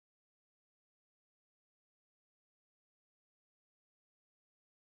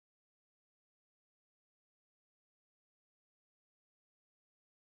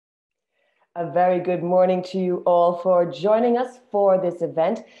A very good morning to you all for joining us for this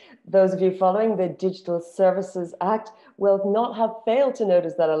event. Those of you following the Digital Services Act will not have failed to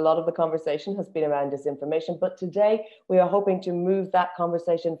notice that a lot of the conversation has been around disinformation, but today we are hoping to move that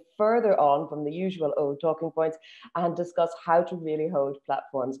conversation further on from the usual old talking points and discuss how to really hold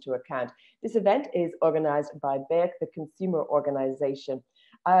platforms to account. This event is organised by BEUC, the consumer organisation.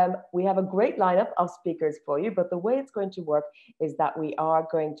 We have a great lineup of speakers for you, but the way it's going to work is that we are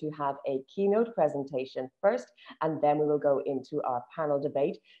going to have a keynote presentation first, and then we will go into our panel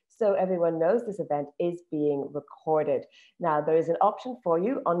debate. So everyone knows this event is being recorded. Now, there is an option for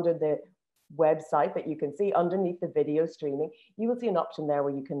you under the website that you can see underneath the video streaming. You will see an option there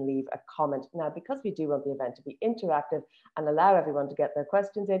where you can leave a comment. Now, because we do want the event to be interactive and allow everyone to get their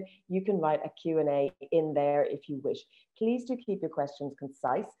questions in, you can write a Q&A in there if you wish. Please do keep your questions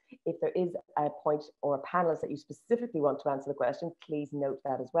concise. If there is a point or a panelist that you specifically want to answer the question, please note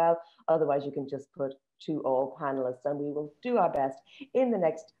that as well. Otherwise, you can just put to all panelists, and we will do our best in the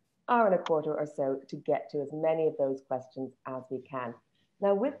next hour and a quarter or so to get to as many of those questions as we can.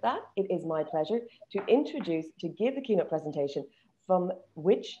 Now, with that, it is my pleasure to give the keynote presentation from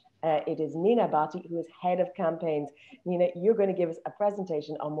which it is Neena Bhati, who is Head of Campaigns. Neena, you're going to give us a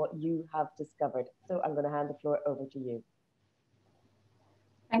presentation on what you have discovered. So I'm going to hand the floor over to you.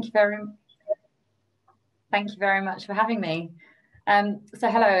 Thank you very much for having me. So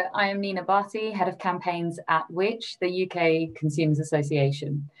hello, I am Neena Bhati, Head of Campaigns at which, the UK Consumers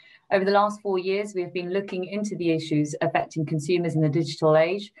Association. Over the last 4 years, we have been looking into the issues affecting consumers in the digital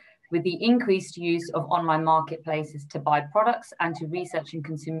age with the increased use of online marketplaces to buy products and to research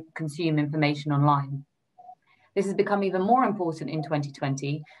and consume information online. This has become even more important in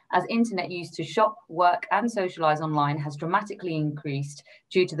 2020 as internet use to shop, work and socialize online has dramatically increased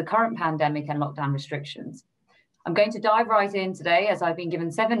due to the current pandemic and lockdown restrictions. I'm going to dive right in today as I've been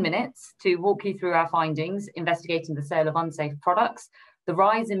given 7 minutes to walk you through our findings, investigating the sale of unsafe products, the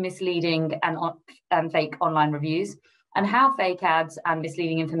rise in misleading and fake online reviews, and how fake ads and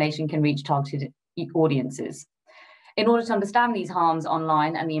misleading information can reach targeted audiences. In order to understand these harms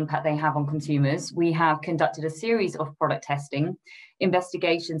online and the impact they have on consumers, we have conducted a series of product testing,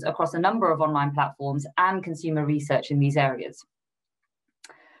 investigations across a number of online platforms, and consumer research in these areas.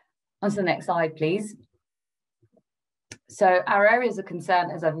 On to the next slide, please. So our areas of concern,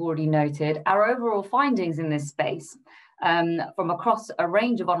 as I've already noted, our overall findings in this space from across a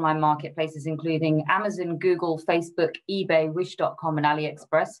range of online marketplaces, including Amazon, Google, Facebook, eBay, Wish.com, and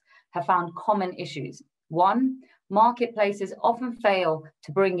AliExpress, have found common issues. One, marketplaces often fail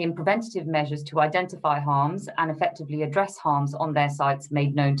to bring in preventative measures to identify harms and effectively address harms on their sites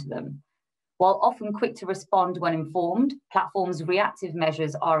made known to them. While often quick to respond when informed, platforms' reactive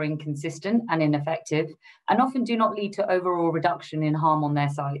measures are inconsistent and ineffective, and often do not lead to overall reduction in harm on their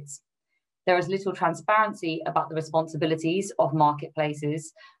sites. There is little transparency about the responsibilities of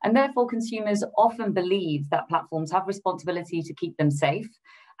marketplaces, and therefore consumers often believe that platforms have responsibility to keep them safe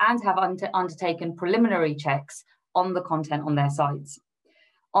and have undertaken preliminary checks on the content on their sites.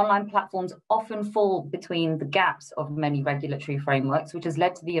 Online platforms often fall between the gaps of many regulatory frameworks, which has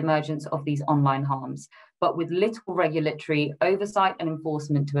led to the emergence of these online harms, but with little regulatory oversight and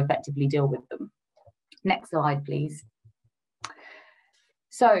enforcement to effectively deal with them. Next slide, please.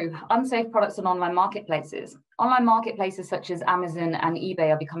 So, unsafe products on online marketplaces. Online marketplaces such as Amazon and eBay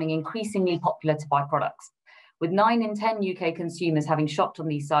are becoming increasingly popular to buy products, with 9 in 10 UK consumers having shopped on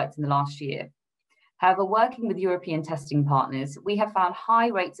these sites in the last year. However, working with European testing partners, we have found high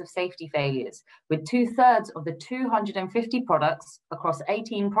rates of safety failures, with 2/3 of the 250 products across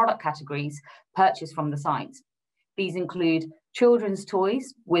 18 product categories purchased from the site. These include children's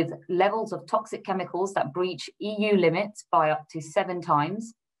toys with levels of toxic chemicals that breach EU limits by up to 7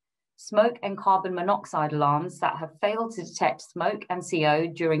 times, smoke and carbon monoxide alarms that have failed to detect smoke and CO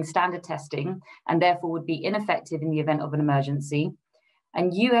during standard testing and therefore would be ineffective in the event of an emergency,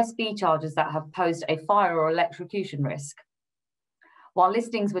 and USB chargers that have posed a fire or electrocution risk. While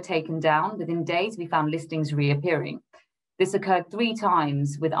listings were taken down, within days we found listings reappearing. This occurred 3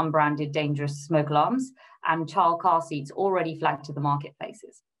 times with unbranded dangerous smoke alarms and child car seats already flagged to the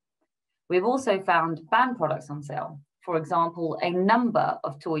marketplaces. We've also found banned products on sale. For example, a number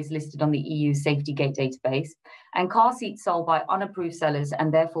of toys listed on the EU Safety Gate database and car seats sold by unapproved sellers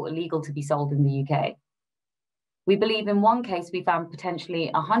and therefore illegal to be sold in the UK. We believe in one case we found potentially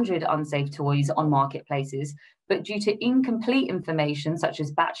 100 unsafe toys on marketplaces, but due to incomplete information such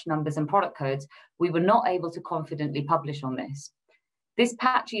as batch numbers and product codes, we were not able to confidently publish on this. This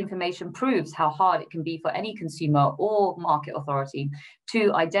patchy information proves how hard it can be for any consumer or market authority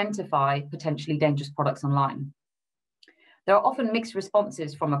to identify potentially dangerous products online. There are often mixed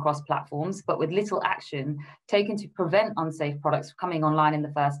responses from across platforms, but with little action taken to prevent unsafe products coming online in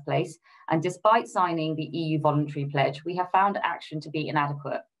the first place. And despite signing the EU voluntary pledge, we have found action to be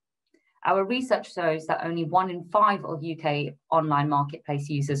inadequate. Our research shows that only 1 in 5 of UK online marketplace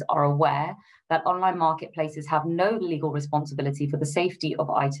users are aware that online marketplaces have no legal responsibility for the safety of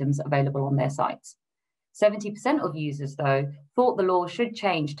items available on their sites. 70% of users, though, thought the law should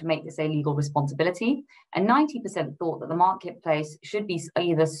change to make this a legal responsibility, and 90% thought that the marketplace should be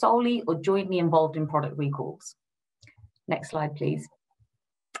either solely or jointly involved in product recalls. Next slide, please.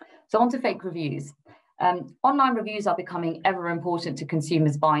 So on to fake reviews. Online reviews are becoming ever important to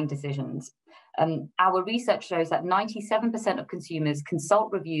consumers' buying decisions. Our research shows that 97% of consumers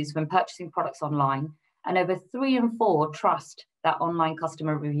consult reviews when purchasing products online, and over 3 in 4 trust that online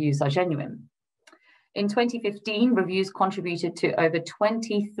customer reviews are genuine. In 2015, reviews contributed to over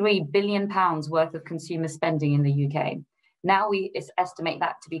 £23 billion worth of consumer spending in the UK. Now we estimate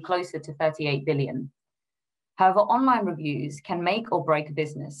that to be closer to 38 billion. However, online reviews can make or break a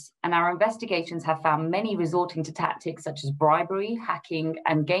business, and our investigations have found many resorting to tactics such as bribery, hacking,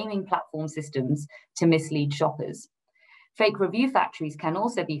 and gaming platform systems to mislead shoppers. Fake review factories can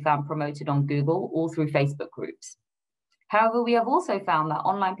also be found promoted on Google or through Facebook groups. However, we have also found that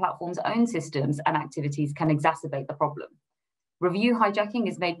online platforms' own systems and activities can exacerbate the problem. Review hijacking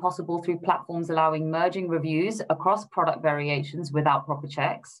is made possible through platforms allowing merging reviews across product variations without proper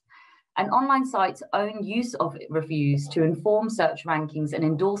checks, and online sites' own use of reviews to inform search rankings and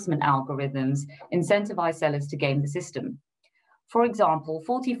endorsement algorithms incentivize sellers to game the system. For example,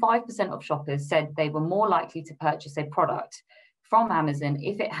 45% of shoppers said they were more likely to purchase a product from Amazon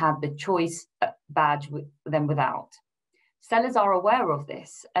if it had the choice badge than without. Sellers are aware of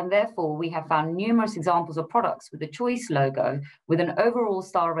this, and therefore we have found numerous examples of products with a choice logo with an overall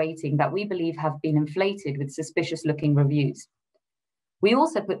star rating that we believe have been inflated with suspicious-looking reviews. We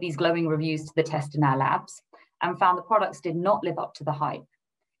also put these glowing reviews to the test in our labs and found the products did not live up to the hype.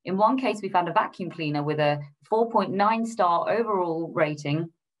 In one case, we found a vacuum cleaner with a 4.9 star overall rating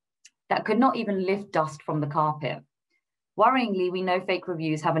that could not even lift dust from the carpet. Worryingly, we know fake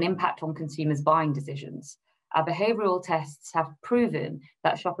reviews have an impact on consumers' buying decisions. Our behavioral tests have proven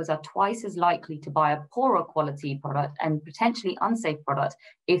that shoppers are twice as likely to buy a poorer quality product and potentially unsafe product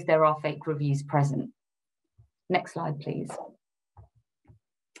if there are fake reviews present. Next slide, please.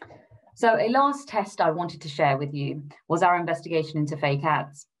 So a last test I wanted to share with you was our investigation into fake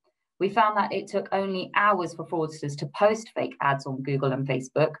ads. We found that it took only hours for fraudsters to post fake ads on Google and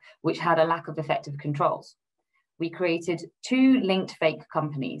Facebook, which had a lack of effective controls. We created 2 linked fake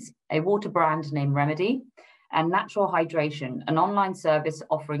companies, a water brand named Remedy and Natural Hydration, an online service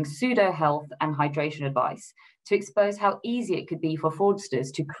offering pseudo health and hydration advice, to expose how easy it could be for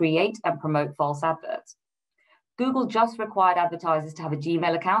fraudsters to create and promote false adverts. Google just required advertisers to have a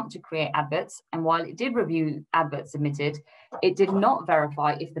Gmail account to create adverts, and while it did review adverts submitted, it did not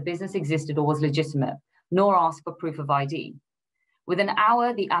verify if the business existed or was legitimate, nor ask for proof of ID. Within an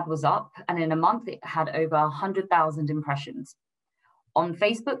hour, the ad was up, and in a month, it had over 100,000 impressions. On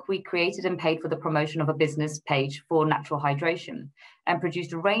Facebook, we created and paid for the promotion of a business page for Natural Hydration and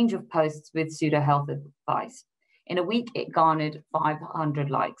produced a range of posts with pseudo-health advice. In a week, it garnered 500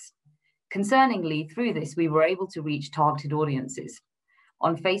 likes. Concerningly, through this, we were able to reach targeted audiences.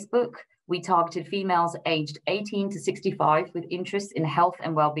 On Facebook, we targeted females aged 18 to 65 with interests in health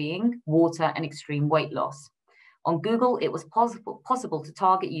and well-being, water, and extreme weight loss. On Google, it was possible to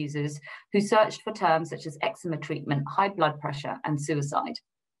target users who searched for terms such as eczema treatment, high blood pressure, and suicide.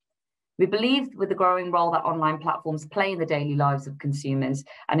 We believe with the growing role that online platforms play in the daily lives of consumers,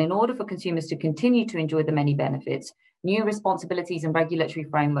 and in order for consumers to continue to enjoy the many benefits, new responsibilities and regulatory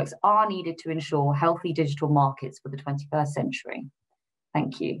frameworks are needed to ensure healthy digital markets for the 21st century.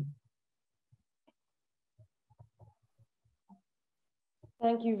 Thank you.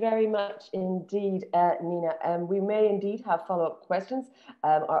 Thank you very much indeed, Neena. We may indeed have follow-up questions.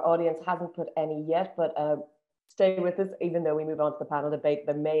 Our audience hasn't put any yet, but stay with us. Even though we move on to the panel debate,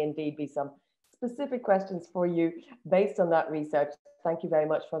 there may indeed be some specific questions for you based on that research. Thank you very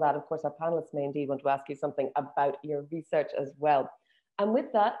much for that. Of course, our panelists may indeed want to ask you something about your research as well. And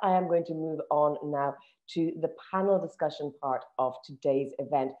with that, I am going to move on now to the panel discussion part of today's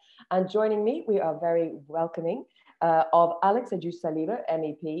event. And joining me, we are very welcoming of Agius Saliba,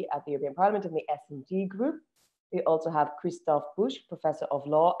 MEP at the European Parliament in the S&D group. We also have Christoph Busch, Professor of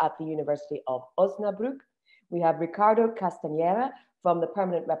Law at the University of Osnabrück. We have Ricardo Castanheira from the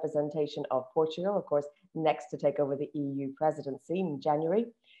Permanent Representation of Portugal, of course, next to take over the EU presidency in January.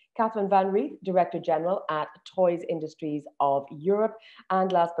 Catherine van Reeth, Director General at Toys Industries of Europe,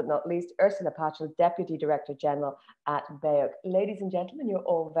 and last but not least, Ursula Pachl, Deputy Director General at BEUC. Ladies and gentlemen, you're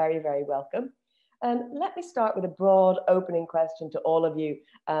all very, very welcome. Let me start with a broad opening question to all of you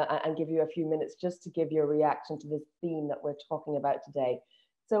and give you a few minutes just to give your reaction to this theme that we're talking about today.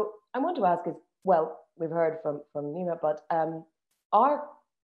 So I want to ask is, well, we've heard from Neena, but are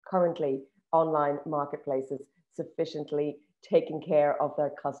currently online marketplaces sufficiently taking care of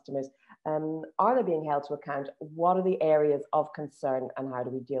their customers? Are they being held to account? What are the areas of concern and how do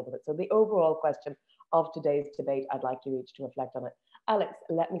we deal with it? So the overall question of today's debate, I'd like you each to reflect on it. Alex,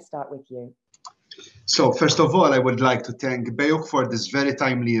 let me start with you. So first of all, I would like to thank BEUC for this very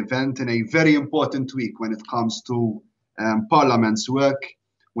timely event and a very important week when it comes to Parliament's work,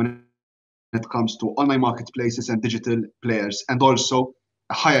 when it comes to online marketplaces and digital players, and also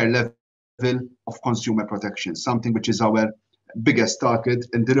a higher level of consumer protection, something which is our biggest target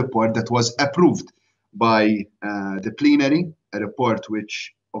in the report that was approved by the plenary, a report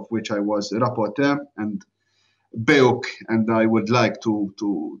of which I was a rapporteur, and BEUC, and I would like to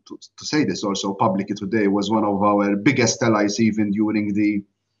say this also publicly today, was one of our biggest allies even during the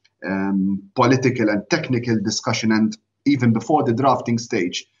political and technical discussion and even before the drafting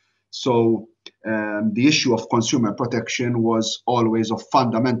stage. So the issue of consumer protection was always of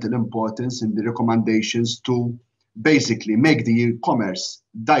fundamental importance in the recommendations to basically make the e-commerce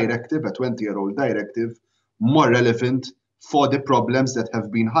directive, a 20-year-old directive, more relevant for the problems that have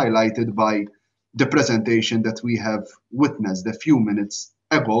been highlighted by the presentation that we have witnessed a few minutes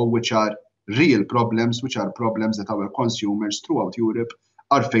ago, which are real problems, which are problems that our consumers throughout Europe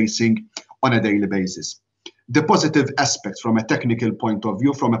are facing on a daily basis. The positive aspects from a technical point of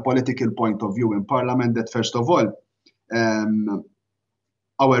view, from a political point of view in Parliament, that first of all,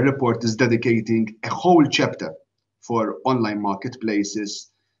 our report is dedicating a whole chapter for online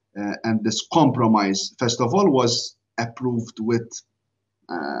marketplaces, and this compromise, first of all, was approved with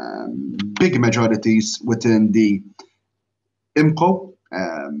big majorities within the IMCO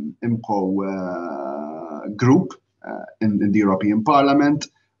group in the European Parliament,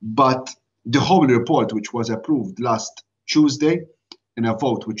 but the whole report, which was approved last Tuesday in a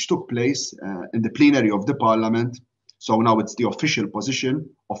vote which took place in the plenary of the Parliament. So now it's the official position,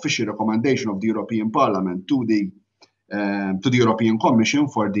 official recommendation of the European Parliament to the European Commission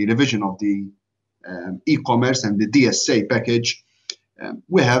for the revision of the e-commerce and the DSA package.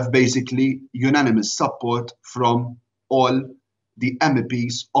 We have basically unanimous support from all the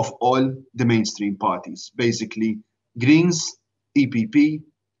MEPs of all the mainstream parties, basically Greens, EPP,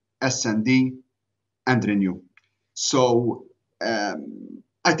 S&D, and Renew. So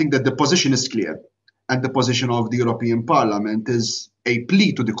I think that the position is clear, and the position of the European Parliament is a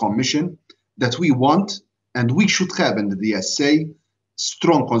plea to the Commission that we want and we should have in the DSA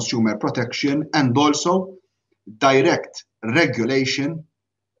strong consumer protection and also direct regulation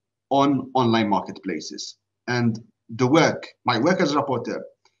on online marketplaces. And my work as rapporteur,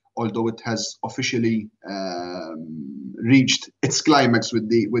 although it has officially reached its climax with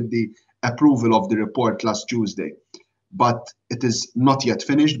the approval of the report last Tuesday, but it is not yet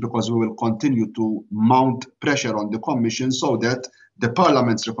finished because we will continue to mount pressure on the Commission so that the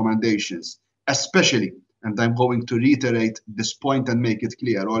Parliament's recommendations, especially, and I'm going to reiterate this point and make it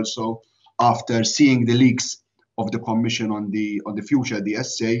clear also after seeing the leaks of the Commission on the future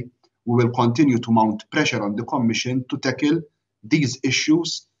DSA, we will continue to mount pressure on the Commission to tackle these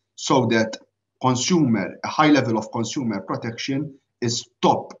issues so that a high level of consumer protection is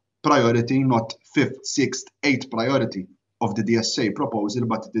top priority, not fifth, sixth, eighth priority of the DSA proposal,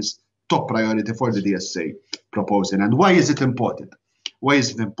 but it is top priority for the DSA proposal. And why is it important? Why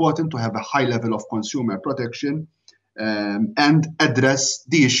is it important to have a high level of consumer protection and address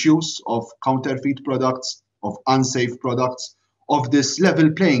the issues of counterfeit products, of unsafe products, of this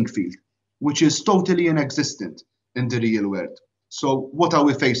level playing field, which is totally inexistent in the real world? So what are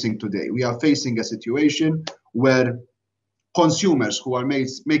we facing today? We are facing a situation where consumers who are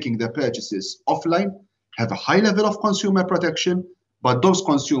making their purchases offline have a high level of consumer protection, but those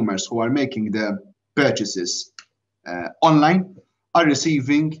consumers who are making their purchases online are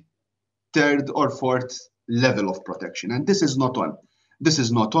receiving third or fourth level of protection. And this is not on. This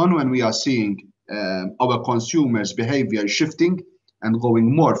is not on when we are seeing our consumers' behavior shifting and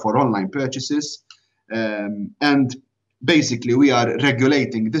going more for online purchases. And basically, we are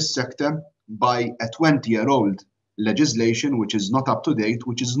regulating this sector by a 20-year-old legislation, which is not up to date,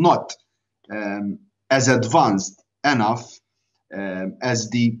 which is not as advanced enough as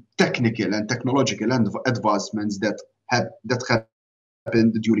the technical and technological advancements that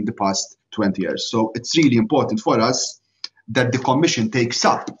happened during the past 20 years. So it's really important for us that the Commission takes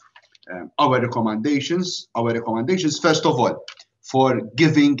up our recommendations, first of all, for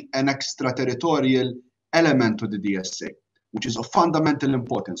giving an extraterritorial element to the DSA, which is of fundamental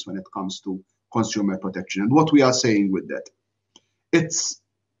importance when it comes to consumer protection. And what we are saying with that, it's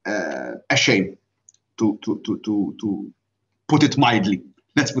a shame to put it mildly,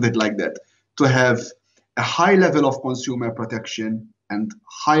 let's put it like that, to have a high level of consumer protection and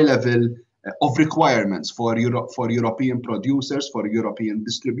high level of requirements for European producers, for European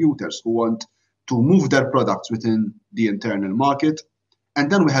distributors who want to move their products within the internal market.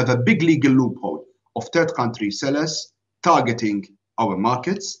 And then we have a big legal loophole of third country sellers targeting our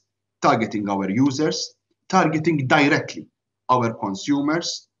markets, targeting our users, targeting directly our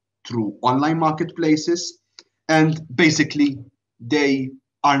consumers through online marketplaces. And basically, they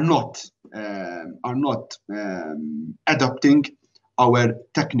are not adopting our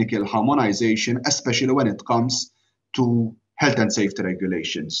technical harmonization, especially when it comes to health and safety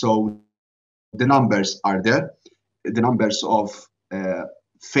regulation. So the numbers are there. The numbers of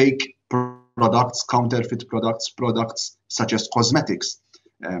fake products, counterfeit products such as cosmetics,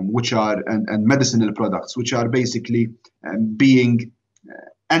 which are and medicinal products, which are basically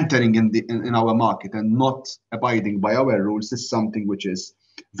entering in our market and not abiding by our rules, is something which is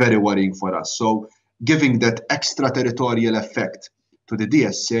very worrying for us. So giving that extraterritorial effect to the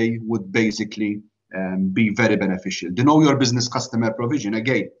DSA would basically be very beneficial. The Know Your Business customer provision,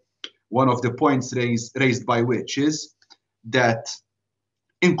 again, one of the points raised by which is that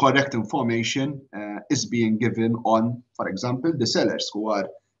incorrect information is being given on, for example, the sellers who are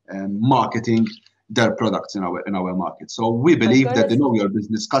marketing their products in our market. So we believe that the Know Your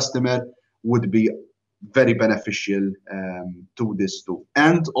Business customer would be very beneficial to this too.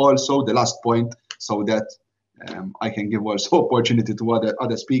 And also the last point, so that I can give also opportunity to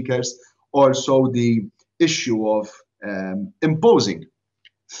other speakers, also the issue of imposing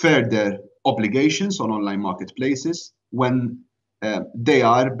further obligations on online marketplaces when they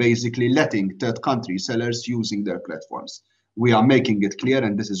are basically letting third country sellers using their platforms. We are making it clear,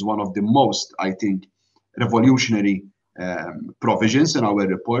 and this is one of the most, I think, revolutionary provisions in our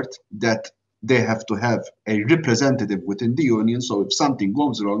report, that they have to have a representative within the union. So if something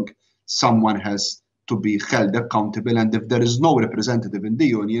goes wrong, someone has to be held accountable. And if there is no representative in the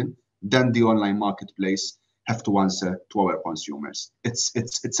union, then the online marketplace have to answer to our consumers.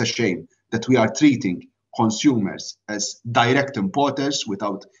 It's a shame that we are treating consumers as direct importers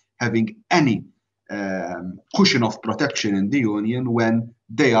without having any cushion of protection in the union when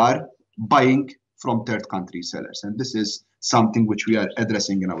they are buying from third country sellers. And this is something which we are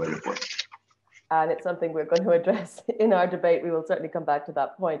addressing in our report. And it's something we're going to address in our debate. We will certainly come back to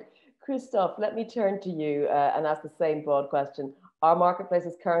that point. Christoph, let me turn to you and ask the same broad question. Are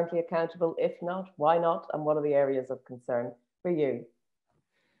marketplaces currently accountable? If not, why not? And what are the areas of concern for you?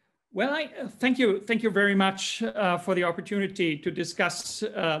 Well, thank you very much for the opportunity to discuss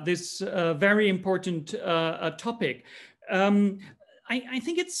this very important topic. I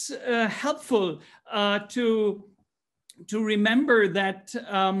think it's helpful to remember that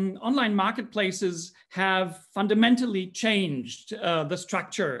online marketplaces have fundamentally changed the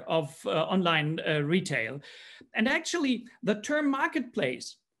structure of online retail. And actually, the term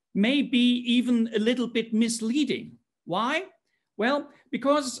marketplace may be even a little bit misleading. Why? Well,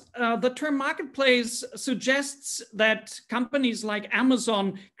 because the term marketplace suggests that companies like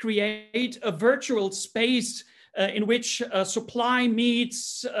Amazon create a virtual space in which supply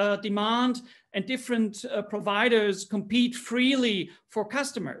meets demand and different providers compete freely for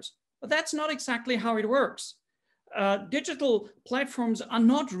customers. But that's not exactly how it works. Digital platforms are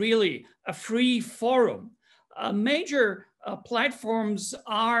not really a free forum. Major platforms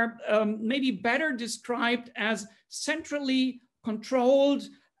are maybe better described as centrally controlled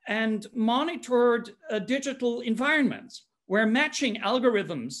and monitored digital environments where matching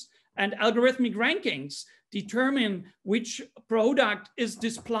algorithms and algorithmic rankings determine which product is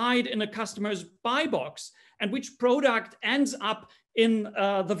displayed in a customer's buy box and which product ends up in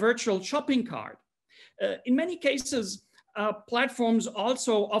the virtual shopping cart. In many cases, platforms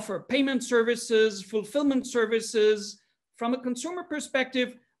also offer payment services, fulfillment services. From a consumer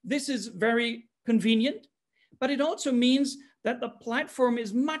perspective, this is very convenient, but it also means that the platform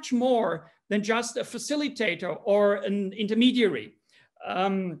is much more than just a facilitator or an intermediary.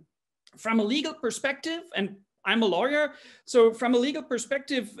 From a legal perspective, and I'm a lawyer, so from a legal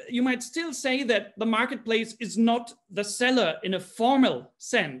perspective, you might still say that the marketplace is not the seller in a formal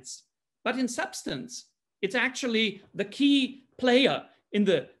sense, but in substance, it's actually the key player in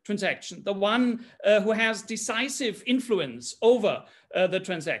the transaction, the one who has decisive influence over the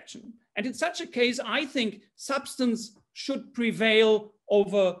transaction. And in such a case, I think substance should prevail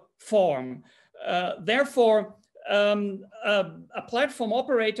over form. Therefore, a platform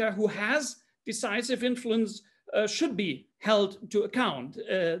operator who has decisive influence should be held to account.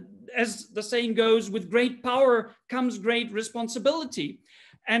 As the saying goes, with great power comes great responsibility.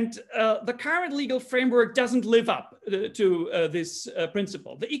 And the current legal framework doesn't live up to this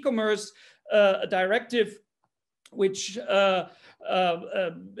principle. The e-commerce directive, which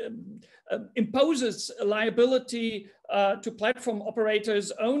imposes liability to platform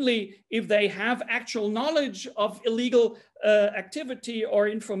operators only if they have actual knowledge of illegal activity or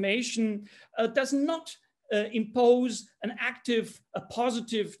information, does not impose an active, a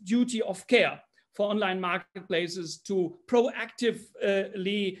positive duty of care for online marketplaces to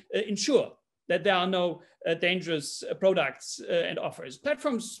proactively ensure that there are no dangerous products and offers.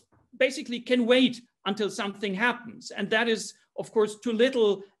 Platforms basically can wait until something happens, and that is, of course, too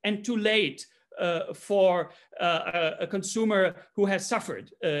little and too late for a consumer who has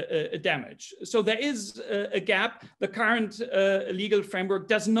suffered damage. So there is a gap. The current legal framework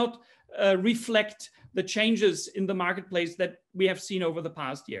does not reflect the changes in the marketplace that we have seen over the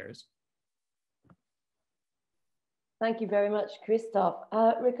past years. Thank you very much, Christoph.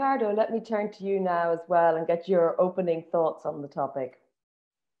 Ricardo, let me turn to you now as well and get your opening thoughts on the topic.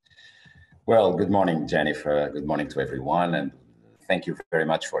 Well, good morning, Jennifer. Good morning to everyone, and thank you very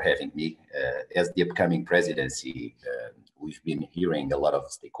much for having me. As the upcoming presidency, we've been hearing a lot of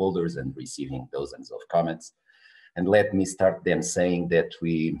stakeholders and receiving dozens of comments. And let me start then saying that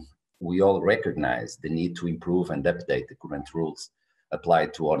we all recognize the need to improve and update the current rules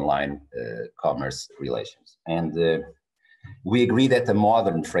applied to online commerce relations. And we agree that a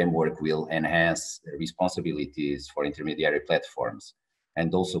modern framework will enhance responsibilities for intermediary platforms,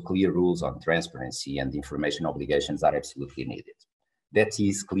 and also clear rules on transparency and information obligations are absolutely needed. That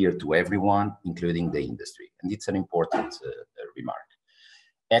is clear to everyone, including the industry, and it's an important remark.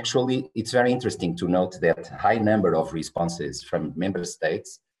 Actually, it's very interesting to note that a high number of responses from member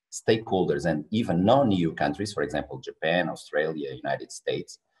states, stakeholders, and even non-EU countries, for example, Japan, Australia, United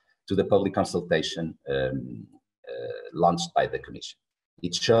States, to the public consultation launched by the Commission.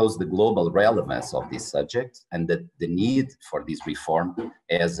 It shows the global relevance of this subject and that the need for this reform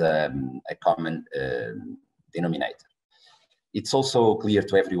as a common denominator. It's also clear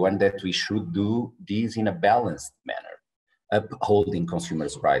to everyone that we should do this in a balanced manner, upholding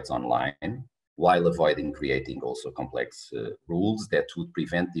consumers' rights online, while avoiding creating also complex rules that would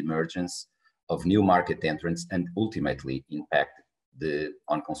prevent the emergence of new market entrants and ultimately impact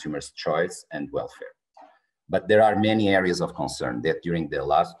on consumers' choice and welfare. But there are many areas of concern that during the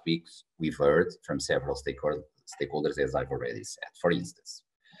last weeks we've heard from several stakeholders, as I've already said. For instance,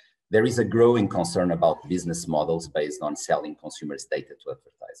 there is a growing concern about business models based on selling consumers' data to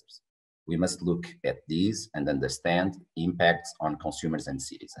advertisers. We must look at these and understand impacts on consumers and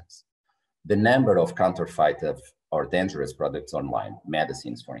citizens. The number of counterfeit or dangerous products online,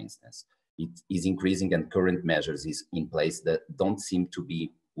 medicines for instance, it is increasing, and current measures is in place that don't seem to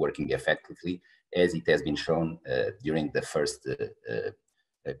be working effectively, as it has been shown during the first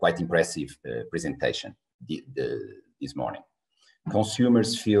quite impressive presentation this morning.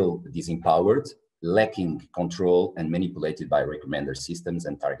 Consumers feel disempowered, lacking control, and manipulated by recommender systems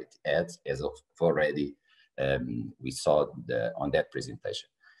and target ads, as of already we saw on that presentation.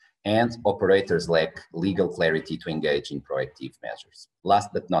 And operators lack legal clarity to engage in proactive measures. Last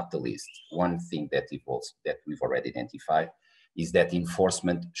but not the least, one thing that evolves that we've already identified is that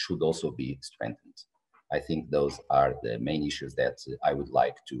enforcement should also be strengthened. I think those are the main issues that I would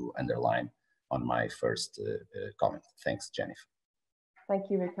like to underline on my first comment. Thanks, Jennifer.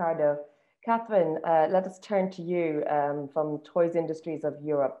 Thank you, Ricardo. Catherine, let us turn to you from Toys Industries of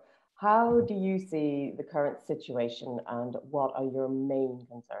Europe. How do you see the current situation and what are your main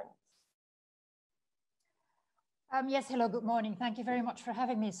concerns? Yes, hello, good morning. Thank you very much for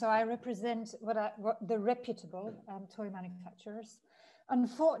having me. So I represent the reputable toy manufacturers.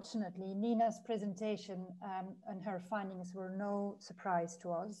 Unfortunately, Neena's presentation and her findings were no surprise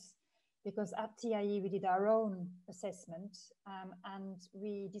to us, because at TIE we did our own assessment and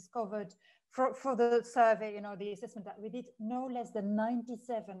we discovered for the survey, the assessment that we did, no less than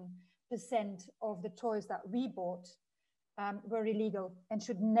 97% of the toys that we bought were illegal and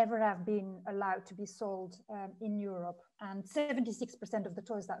should never have been allowed to be sold in Europe. And 76% of the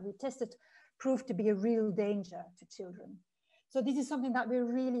toys that we tested proved to be a real danger to children. So this is something that we're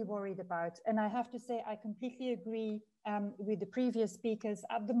really worried about. And I have to say, I completely agree with the previous speakers.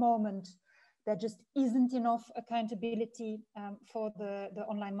 At the moment, there just isn't enough accountability for the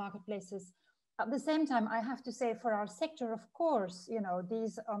online marketplaces. At the same time, I have to say for our sector, of course, you know,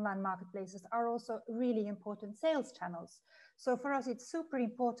 these online marketplaces are also really important sales channels. So for us, it's super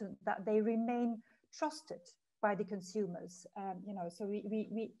important that they remain trusted by the consumers. You know, so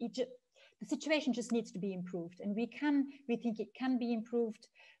the situation just needs to be improved, and we think it can be improved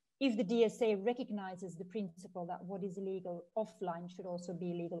if the DSA recognizes the principle that what is illegal offline should also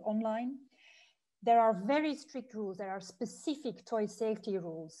be illegal online. There are very strict rules. There are specific toy safety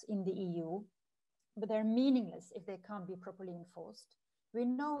rules in the EU, but they're meaningless if they can't be properly enforced. We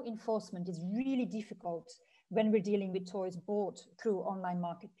know enforcement is really difficult when we're dealing with toys bought through online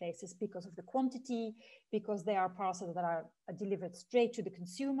marketplaces because of the quantity, because they are parcels that are delivered straight to the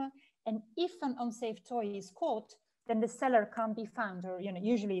consumer. And if an unsafe toy is caught, then the seller can't be found, or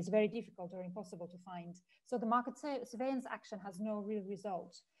usually it's very difficult or impossible to find. So the market surveillance action has no real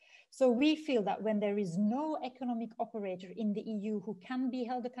result. So we feel that when there is no economic operator in the EU who can be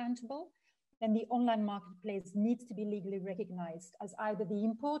held accountable, then the online marketplace needs to be legally recognized as either the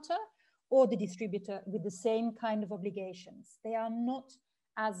importer or the distributor with the same kind of obligations. They are not,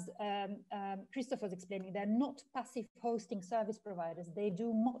 as Christoph was explaining, they're not passive hosting service providers. They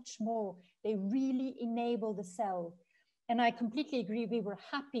do much more. They really enable the sell. And I completely agree. We were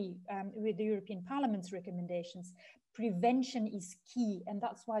happy with the European Parliament's recommendations. Prevention is key, and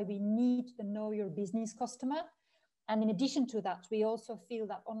that's why we need to know your business customer. And in addition to that, we also feel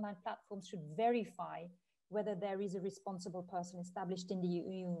that online platforms should verify whether there is a responsible person established in the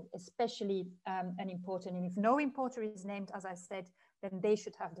EU, especially an importer. And if no importer is named, as I said, then they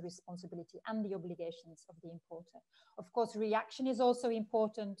should have the responsibility and the obligations of the importer. Of course, reaction is also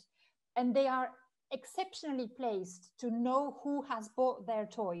important, and they are exceptionally placed to know who has bought their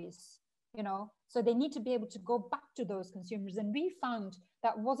toys, so they need to be able to go back to those consumers. And we found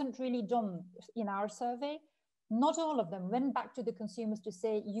that wasn't really done in our survey. Not all of them went back to the consumers to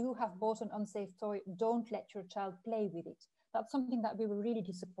say, you have bought an unsafe toy, don't let your child play with it. That's something that we were really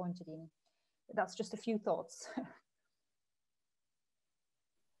disappointed in. That's just a few thoughts.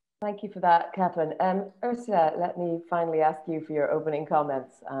 Thank you for that, Catherine. Ursula, let me finally ask you for your opening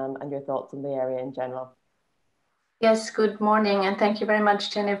comments and your thoughts on the area in general. Yes, good morning, and thank you very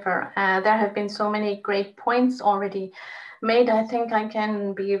much, Jennifer. There have been so many great points already made. I think I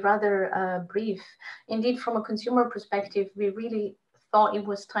can be rather brief. Indeed, from a consumer perspective, we really thought it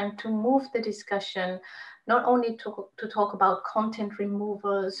was time to move the discussion, not only to talk about content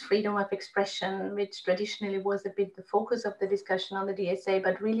removals, freedom of expression, which traditionally was a bit the focus of the discussion on the DSA,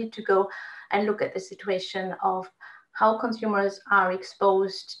 but really to go and look at the situation of how consumers are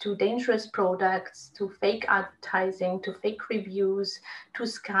exposed to dangerous products, to fake advertising, to fake reviews, to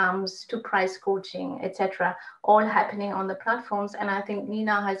scams, to price gouging, etc., all happening on the platforms. And I think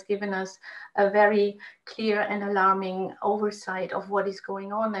Neena has given us a very clear and alarming oversight of what is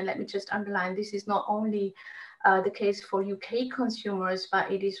going on. And let me just underline, this is not only the case for UK consumers, but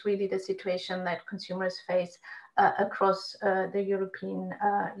it is really the situation that consumers face across the European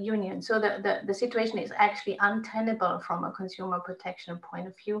Union. So the situation is actually untenable from a consumer protection point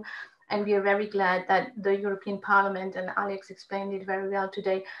of view. And we are very glad that the European Parliament, and Alex explained it very well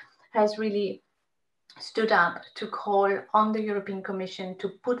today, has really stood up to call on the European Commission to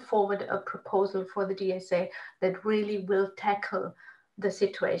put forward a proposal for the DSA that really will tackle the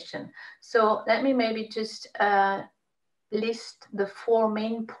situation. So let me maybe just list the 4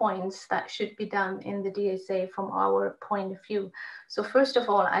 main points that should be done in the DSA from our point of view. So first of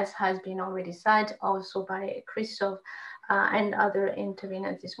all, as has been already said also by Christoph and other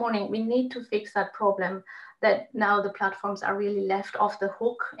interveners this morning, we need to fix that problem that now the platforms are really left off the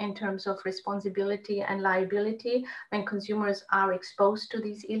hook in terms of responsibility and liability when consumers are exposed to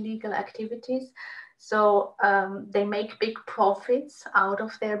these illegal activities. So they make big profits out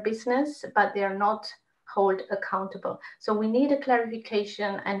of their business, but they are not hold accountable. So we need a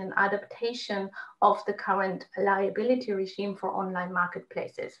clarification and an adaptation of the current liability regime for online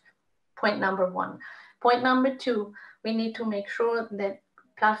marketplaces. Point number 1. Point number 2, we need to make sure that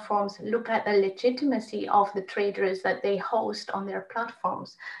platforms look at the legitimacy of the traders that they host on their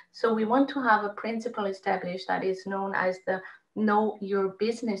platforms. So we want to have a principle established that is known as the know your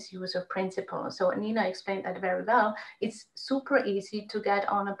business user principle. So Neena explained that very well. It's super easy to get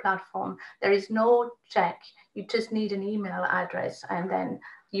on a platform. There is no check. You just need an email address and then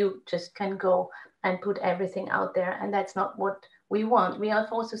you just can go and put everything out there. And that's not what we want. We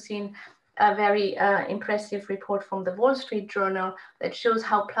have also seen a very impressive report from the Wall Street Journal that shows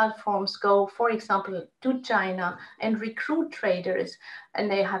how platforms go, for example, to China and recruit traders,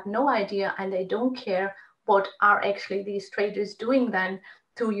 and they have no idea and they don't care what are actually these traders doing then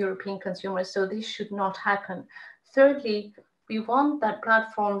to European consumers. So this should not happen. Thirdly, We want that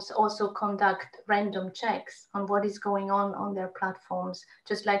platforms also conduct random checks on what is going on their platforms,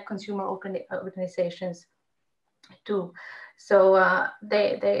 just like consumer organizations do. So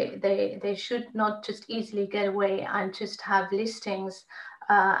they should not just easily get away and just have listings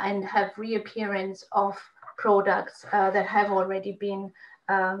and have reappearance of products that have already been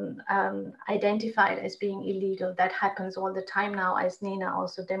identified as being illegal. That happens all the time now, as Neena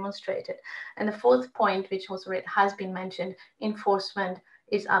also demonstrated. And the fourth point, which also has been mentioned, enforcement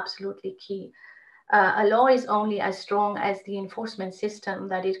is absolutely key. A law is only as strong as the enforcement system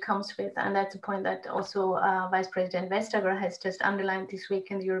that it comes with. And that's a point that also Vice President Vestager has just underlined this week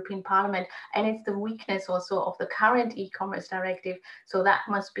in the European Parliament. And it's the weakness also of the current e-commerce directive. So that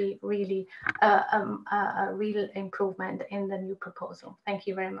must be really a real improvement in the new proposal. Thank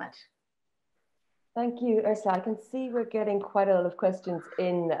you very much. Thank you, Ursula. I can see we're getting quite a lot of questions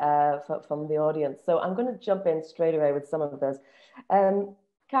in from the audience. So I'm going to jump in straight away with some of those.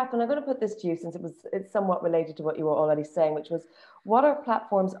 Catherine, I'm going to put this to you since it's somewhat related to what you were already saying, which was, what are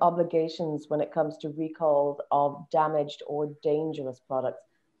platforms' obligations when it comes to recalls of damaged or dangerous products?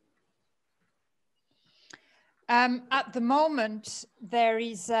 At the moment, there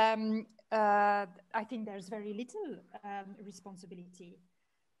is, I think there's very little responsibility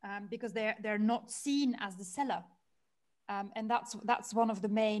because they're not seen as the seller. And that's one of the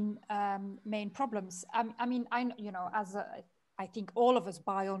main problems. I mean, I think all of us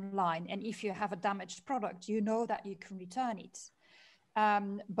buy online, and if you have a damaged product, you know that you can return it.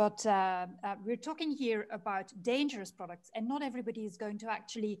 But we're talking here about dangerous products, and not everybody is going to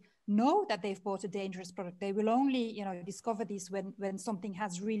actually know that they've bought a dangerous product. They will only, discover this when something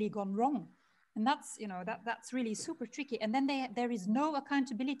has really gone wrong, and that's, that's really super tricky. And then there is no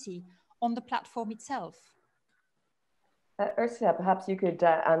accountability on the platform itself. Ursula, perhaps you could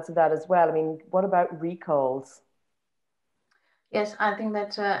answer that as well. I mean, what about recalls? Yes, I think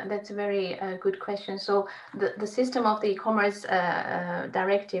that's a very good question. So the system of the e-commerce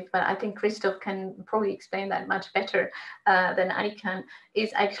directive, but I think Christoph can probably explain that much better than I can,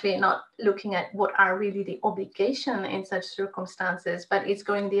 is actually not looking at what are really the obligation in such circumstances, but it's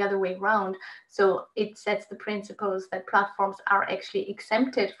going the other way around. So it sets the principles that platforms are actually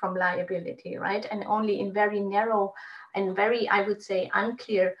exempted from liability, right? And only in very narrow and very, I would say,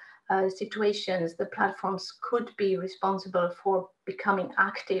 unclear situations, the platforms could be responsible for becoming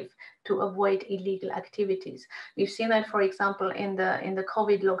active to avoid illegal activities. We've seen that, for example, in the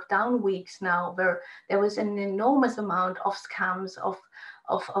COVID lockdown weeks now, where there was an enormous amount of scams,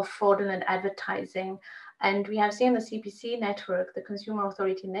 of fraudulent advertising. And we have seen the CPC network, the Consumer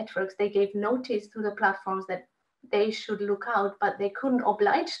Authority networks, they gave notice to the platforms that they should look out, but they couldn't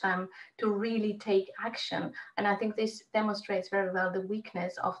oblige them to really take action. And I think this demonstrates very well the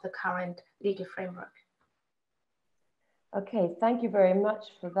weakness of the current legal framework. Okay, thank you very much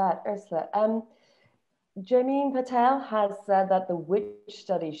for that, Ursula. Jameen Patel has said that the Busch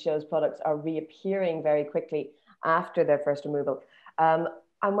study shows products are reappearing very quickly after their first removal. I'm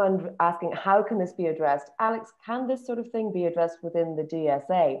asking, how can this be addressed? Alex, can this sort of thing be addressed within the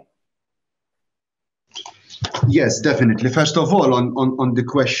DSA? Yes, definitely. First of all, on the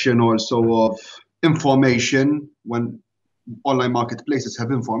question also of information, when online marketplaces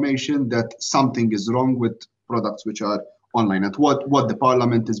have information that something is wrong with products which are online, and what the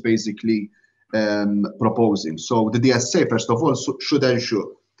Parliament is basically proposing. So the DSA, first of all, should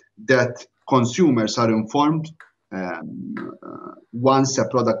ensure that consumers are informed once a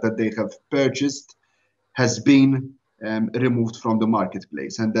product that they have purchased has been removed from the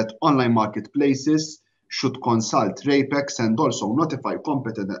marketplace, and that online marketplaces should consult RAPEX and also notify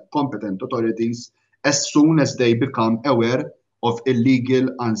competent authorities as soon as they become aware of illegal,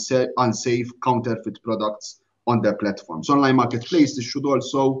 unsafe, counterfeit products on their platforms. Online marketplaces should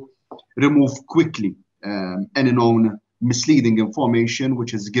also remove quickly any known misleading information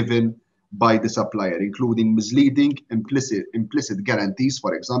which is given by the supplier, including misleading, implicit guarantees,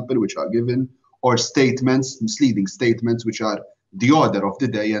 for example, which are given, or misleading statements, which are the order of the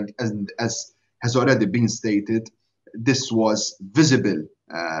day. And as has already been stated, this was visible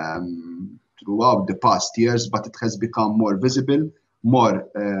throughout the past years, but it has become more visible, more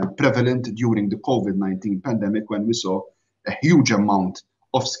prevalent during the COVID-19 pandemic, when we saw a huge amount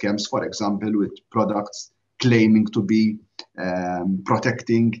of scams, for example, with products claiming to be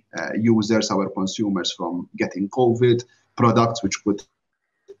protecting users, our consumers, from getting COVID, products which could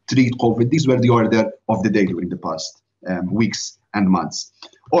treat COVID. These were the order of the day during the past weeks and months.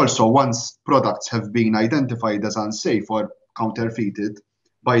 Also, once products have been identified as unsafe or counterfeited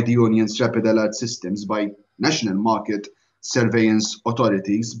by the Union's rapid alert systems, by national market surveillance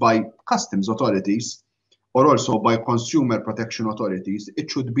authorities, by customs authorities, or also by consumer protection authorities, it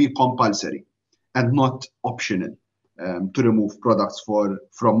should be compulsory and not optional to remove products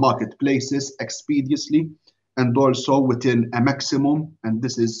from marketplaces expeditiously, and also within a maximum, and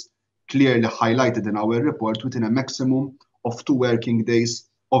this is clearly highlighted in our report, within a maximum of 2 working days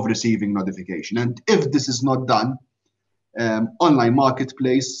of receiving notification. And if this is not done, online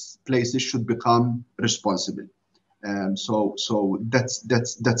marketplaces should become responsible. So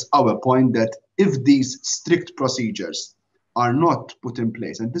that's our point, that if these strict procedures are not put in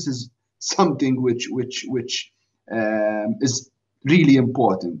place, and this is something which is really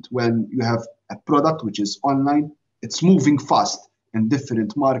important when you have a product which is online, it's moving fast in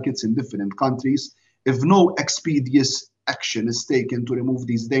different markets, in different countries. If no expeditious action is taken to remove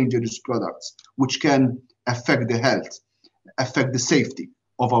these dangerous products, which can affect the health, affect the safety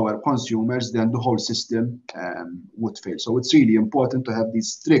of our consumers, then the whole system would fail. So it's really important to have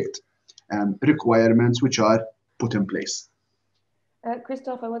these strict requirements which are put in place.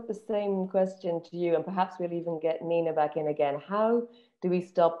 Christoph, I want the same question to you, and perhaps we'll even get Neena back in again. How do we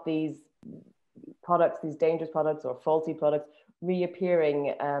stop these products, these dangerous products or faulty products,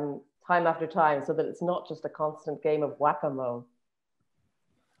 reappearing time after time, so that it's not just a constant game of whack-a-mole?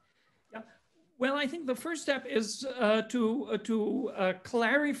 Well, I think the first step is to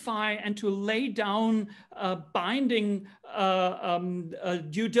clarify and to lay down binding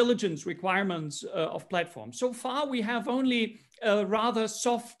due diligence requirements of platforms. So far, we have only rather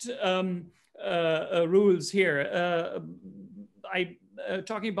soft rules here.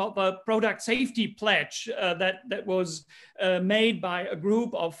 Talking about the product safety pledge that was made by a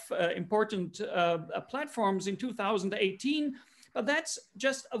group of important platforms in 2018. But that's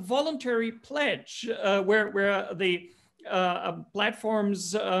just a voluntary pledge where the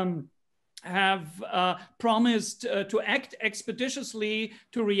platforms have promised to act expeditiously,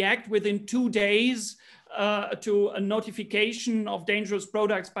 to react within 2 days to a notification of dangerous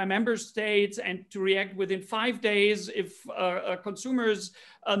products by member states, and to react within 5 days if consumers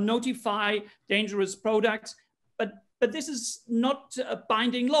notify dangerous products. But this is not a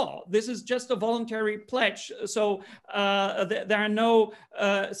binding law. This is just a voluntary pledge. So there are no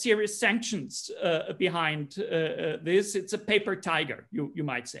serious sanctions behind this. It's a paper tiger, you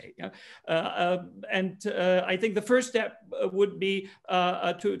might say. And I think the first step would be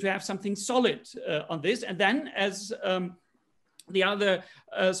to have something solid on this. And then, as the other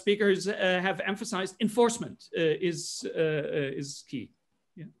speakers have emphasized, enforcement is key.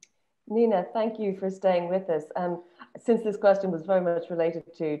 Yeah. Neena, thank you for staying with us. Since this question was very much related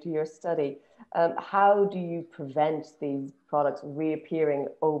to your study, how do you prevent these products reappearing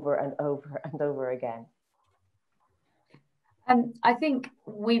over and over and over again? I think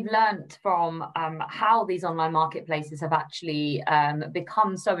we've learned from how these online marketplaces have actually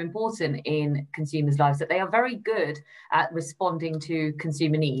become so important in consumers' lives, that they are very good at responding to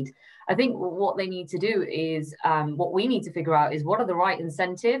consumer need. I think what they need to do is, what we need to figure out is, what are the right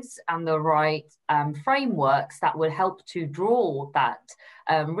incentives and the right frameworks that would help to draw that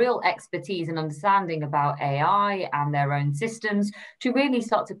real expertise and understanding about AI and their own systems to really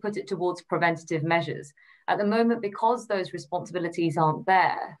start to put it towards preventative measures. At the moment, because those responsibilities aren't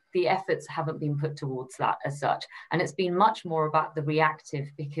there, the efforts haven't been put towards that as such. And it's been much more about the reactive,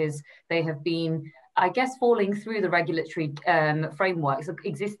 because they have been, I guess, falling through the regulatory frameworks,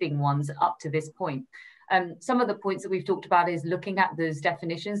 existing ones up to this point. Some of the points that we've talked about is looking at those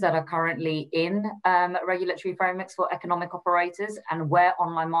definitions that are currently in regulatory frameworks for economic operators, and where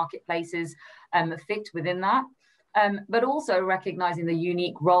online marketplaces fit within that. But also recognizing the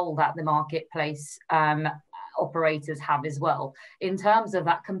unique role that the marketplace operators have as well, in terms of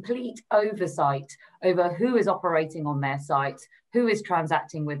that complete oversight over who is operating on their site, who is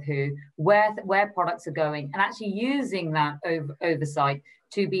transacting with who, where products are going, and actually using that oversight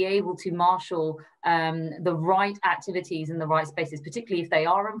to be able to marshal the right activities in the right spaces, particularly if they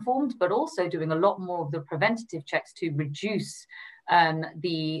are informed, but also doing a lot more of the preventative checks to reduce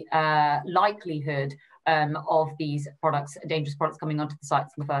the likelihood of these products, dangerous products, coming onto the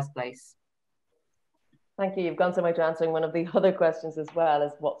sites in the first place. Thank you. You've gone so much to answering one of the other questions as well,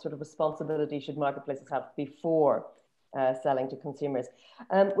 as what sort of responsibility should marketplaces have before selling to consumers.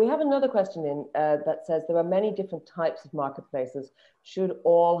 We have another question in that says, there are many different types of marketplaces. Should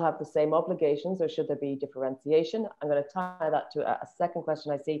all have the same obligations, or should there be differentiation? I'm going to tie that to a second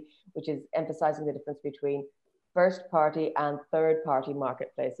question I see, which is emphasizing the difference between first party and third party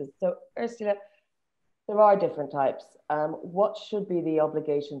marketplaces. So Ursula, there are different types. What should be the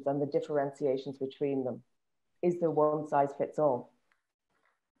obligations and the differentiations between them? Is there one size fits all?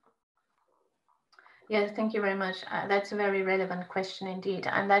 Yes, thank you very much. That's a very relevant question indeed.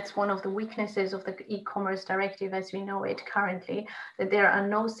 And that's one of the weaknesses of the e-commerce directive as we know it currently, that there are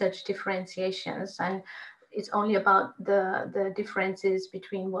no such differentiations. And it's only about the differences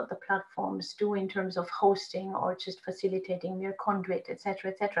between what the platforms do in terms of hosting or just facilitating their conduit,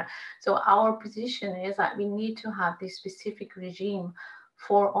 etc., etc. So our position is that we need to have this specific regime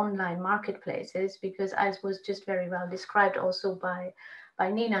for online marketplaces, because as was just very well described also by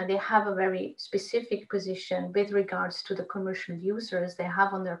Neena, they have a very specific position with regards to the commercial users they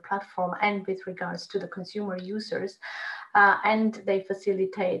have on their platform and with regards to the consumer users. And they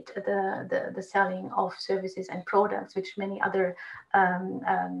facilitate the selling of services and products, which many other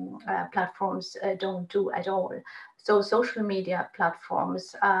platforms don't do at all. So social media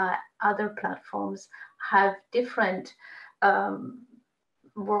platforms, other platforms have different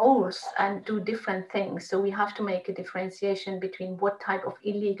roles and do different things. So we have to make a differentiation between what type of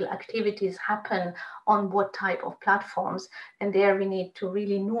illegal activities happen on what type of platforms. And there we need to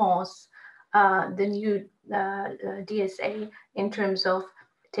really nuance the new DSA in terms of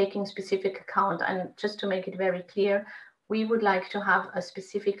taking specific account. And just to make it very clear, we would like to have a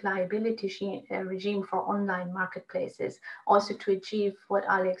specific liability regime for online marketplaces, also to achieve what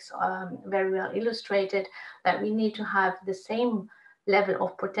Alex very well illustrated, that we need to have the same level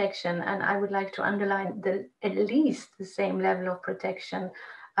of protection. And I would like to underline at least the same level of protection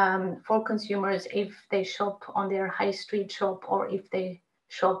for consumers if they shop on their high street shop or if they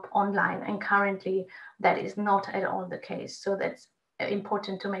shop online. And currently that is not at all the case. So that's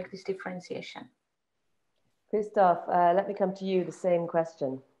important to make this differentiation. Christoph, let me come to you, the same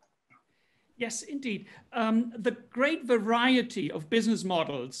question. Yes, indeed. The great variety of business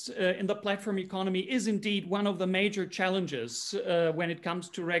models in the platform economy is indeed one of the major challenges when it comes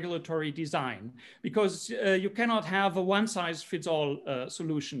to regulatory design, because you cannot have a one-size-fits-all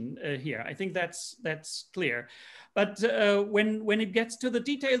solution here. I think that's clear. But when it gets to the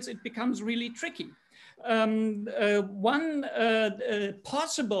details, it becomes really tricky. One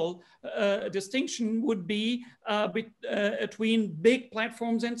possible distinction would be between big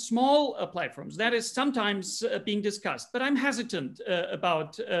platforms and small platforms. That is sometimes being discussed, but I'm hesitant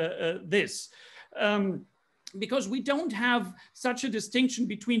about this. Because we don't have such a distinction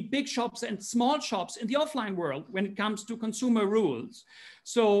between big shops and small shops in the offline world when it comes to consumer rules.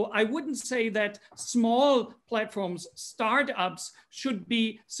 So I wouldn't say that small platforms, startups, should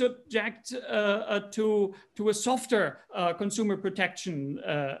be subject to a softer consumer protection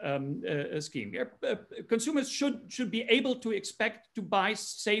scheme. Consumers should be able to expect to buy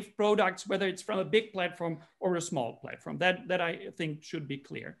safe products, whether it's from a big platform or a small platform. That I think should be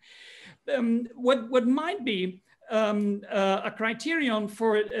clear. What might be a criterion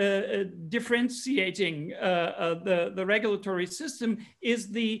for differentiating the regulatory system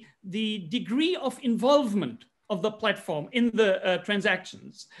is the degree of involvement of the platform in the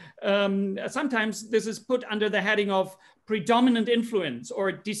transactions. Sometimes this is put under the heading of predominant influence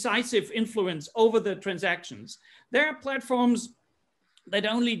or decisive influence over the transactions. There are platforms that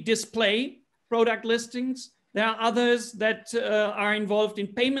only display product listings. There are others that are involved in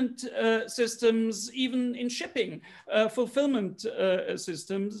payment systems, even in shipping, fulfillment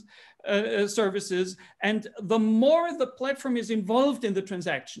systems, services. And the more the platform is involved in the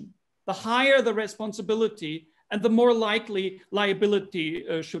transaction, the higher the responsibility and the more likely liability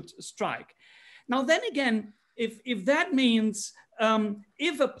should strike. Now, then again, if that means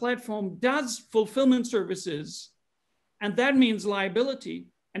if a platform does fulfillment services, and that means liability,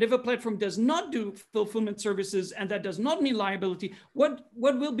 and if a platform does not do fulfillment services and that does not mean liability, what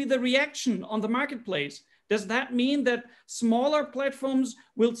will be the reaction on the marketplace? Does that mean that smaller platforms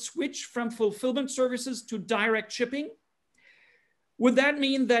will switch from fulfillment services to direct shipping? Would that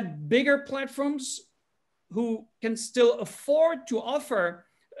mean that bigger platforms who can still afford to offer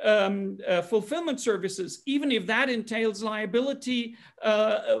fulfillment services, even if that entails liability,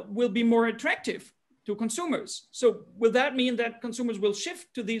 will be more attractive to consumers? So will that mean that consumers will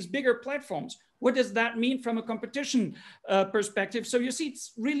shift to these bigger platforms? What does that mean from a competition perspective? So you see,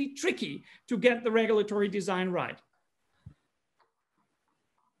 it's really tricky to get the regulatory design right.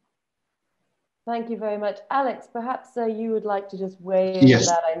 Thank you very much. Alex, perhaps you would like to just weigh in on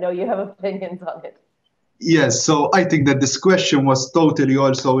that. I know you have opinions on it. Yes, so I think that this question was totally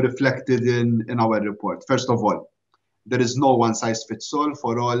also reflected in our report. First of all, there is no one-size-fits-all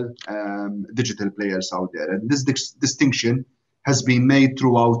for all digital players out there. And this distinction has been made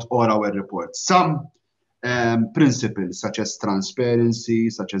throughout all our reports. Some principles, such as transparency,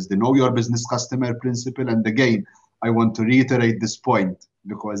 such as the know your business customer principle. And again, I want to reiterate this point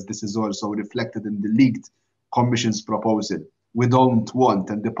because this is also reflected in the leaked Commission's proposal. we don't want,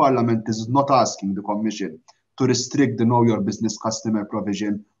 and the Parliament is not asking the Commission to restrict the Know Your Business customer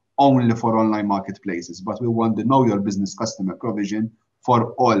provision only for online marketplaces, but we want the Know Your Business customer provision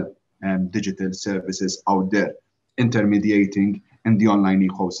for all digital services out there, intermediating in the online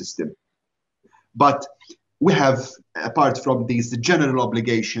ecosystem. But we have, apart from these general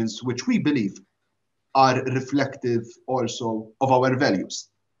obligations, which we believe are reflective also of our values,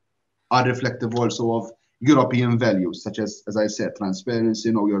 are reflective also of European values, such as I said,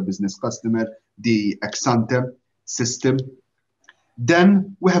 transparency, Know Your Business customer, the ex-ante system.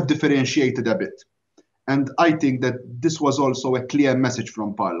 Then we have differentiated a bit. And I think that this was also a clear message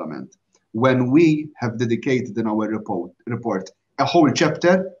from Parliament when we have dedicated in our report a whole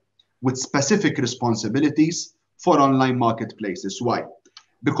chapter with specific responsibilities for online marketplaces. Why?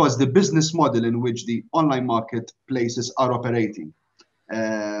 Because the business model in which the online marketplaces are operating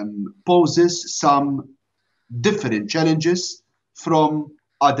poses some different challenges from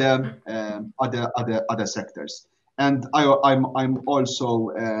other sectors. And I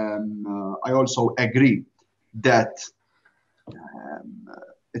also agree that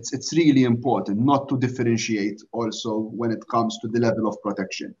it's really important not to differentiate also when it comes to the level of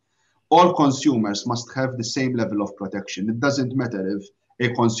protection. All consumers must have the same level of protection. It doesn't matter if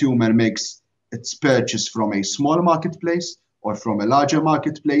a consumer makes its purchase from a small marketplace or from a larger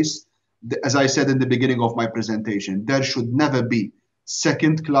marketplace. As I said in the beginning of my presentation, there should never be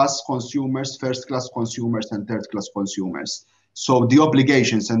second-class consumers, first-class consumers, and third-class consumers. So the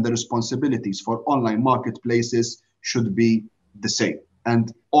obligations and the responsibilities for online marketplaces should be the same.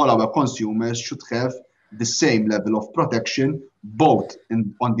 And all our consumers should have the same level of protection, both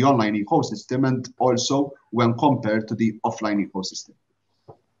on the online ecosystem and also when compared to the offline ecosystem.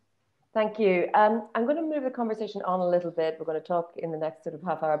 Thank you. I'm going to move the conversation on a little bit. We're going to talk in the next sort of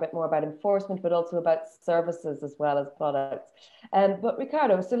half hour a bit more about enforcement, but also about services as well as products. But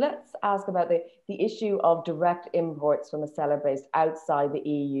Ricardo, so let's ask about the issue of direct imports from a seller based outside the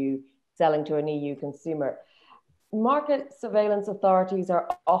EU selling to an EU consumer. Market surveillance authorities are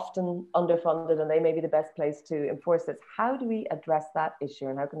often underfunded and they may be the best place to enforce this. How do we address that issue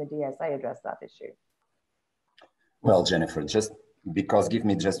and how can the DSA address that issue? Well, Jennifer, give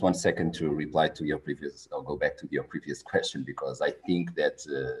me just 1 second to reply to your previous, I'll go back to your previous question, because I think that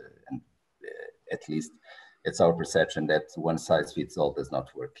at least it's our perception that one size fits all does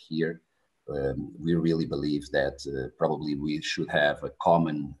not work here. We really believe that probably we should have a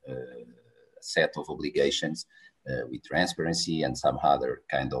common set of obligations with transparency and some other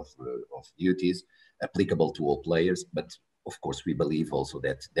kind of duties applicable to all players. But of course, we believe also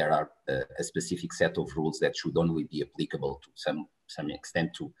that there are a specific set of rules that should only be applicable to some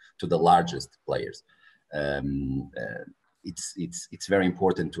extent to the largest players. It's very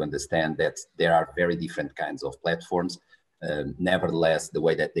important to understand that there are very different kinds of platforms. Nevertheless, the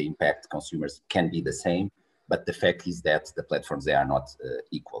way that they impact consumers can be the same. But the fact is that the platforms, they are not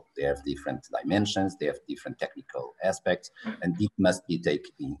equal. They have different dimensions, they have different technical aspects, and it must be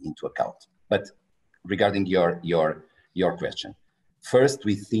taken into account. But regarding your question, first,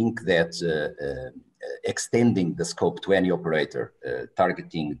 we think that extending the scope to any operator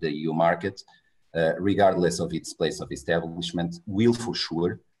targeting the EU market, regardless of its place of establishment, will for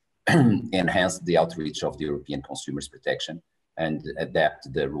sure enhance the outreach of the European consumers' protection and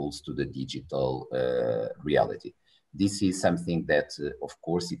adapt the rules to the digital reality. This is something that, of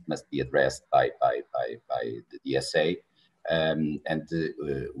course, it must be addressed by the DSA, and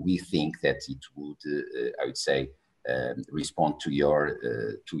we think that it would, I would say, respond to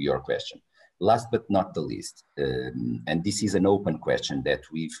your question. Last but not the least, and this is an open question that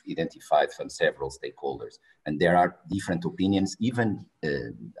we've identified from several stakeholders, and there are different opinions, even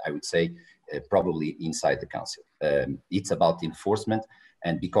I would say probably inside the council. It's about enforcement,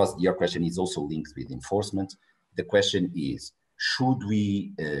 and because your question is also linked with enforcement, the question is, should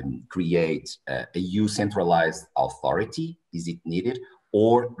we create a EU centralized authority? Is it needed,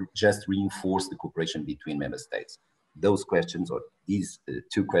 or just reinforce the cooperation between member states? Those questions, or these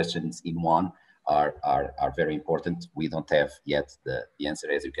two questions in one, are very important. We don't have yet the answer,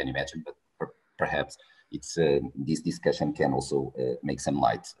 as you can imagine, but perhaps it's this discussion can also make some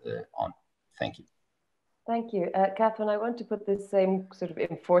light on. Thank you. Thank you. Catherine, I want to put this same sort of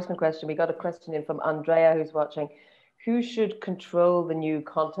enforcement question. We got a question in from Andrea, who's watching. Who should control the new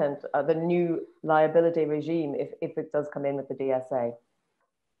content, the new liability regime if it does come in with the DSA?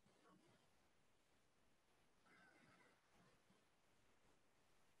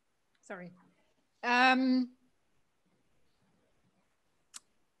 Sorry.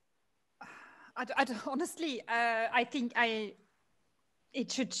 Honestly, I think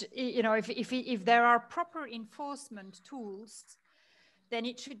it should, you know, if there are proper enforcement tools, then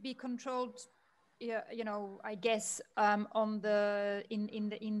it should be controlled, you know, I guess on the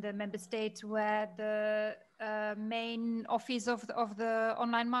in the member state where the main office of the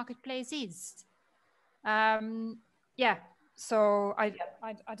online marketplace is. Yeah. So I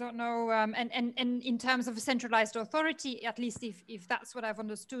don't know, and in terms of a centralized authority, at least if that's what I've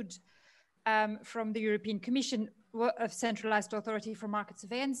understood from the European Commission, a centralized authority for market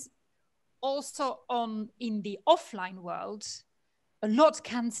surveillance, also in the offline world, a lot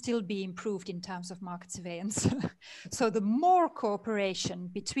can still be improved in terms of market surveillance. So the more cooperation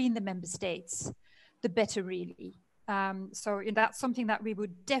between the member states, the better, really. So that's something that we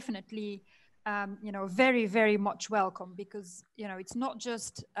would definitely, you know, very, very much welcome, because, you know, it's not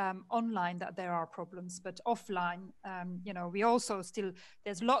just online that there are problems, but offline, you know, we also still,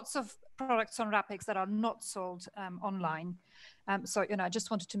 there's lots of products on Rapex that are not sold online. So, you know, I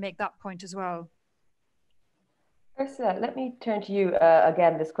just wanted to make that point as well. Ursula, let me turn to you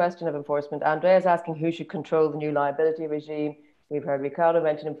again, this question of enforcement. Andrea is asking who should control the new liability regime. We've heard Ricardo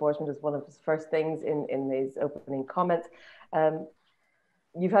mention enforcement as one of his first things in his opening comments.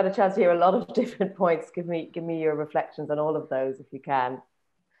 You've had a chance to hear a lot of different points. Give me your reflections on all of those, if you can.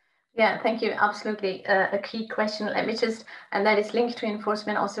 Yeah, thank you. Absolutely. A key question. Let me just, and that is linked to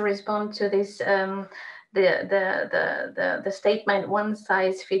enforcement, also respond to this, the statement, one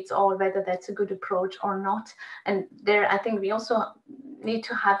size fits all, whether that's a good approach or not. And there, I think we also need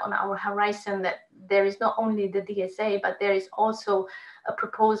to have on our horizon that there is not only the DSA, but there is also a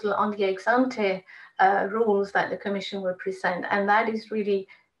proposal on the ex-ante rules that the Commission will present. And that is really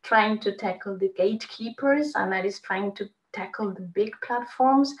trying to tackle the gatekeepers, and that is trying to tackle the big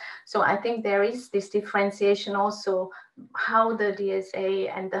platforms. So I think there is this differentiation also, how the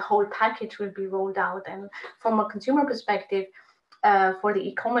DSA and the whole package will be rolled out. And from a consumer perspective, for the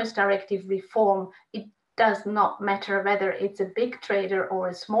e-commerce directive reform, it does not matter whether it's a big trader or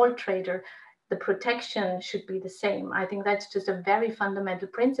a small trader, the protection should be the same. I think that's just a very fundamental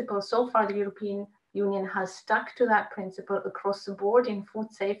principle. So far, the European Union has stuck to that principle across the board in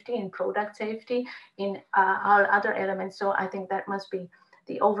food safety, in product safety, in all other elements. So I think that must be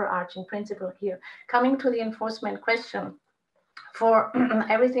the overarching principle here. Coming to the enforcement question, for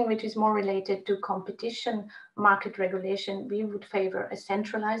everything which is more related to competition, market regulation, we would favor a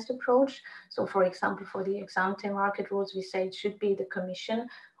centralized approach. So for example, for the ex-ante market rules, we say it should be the Commission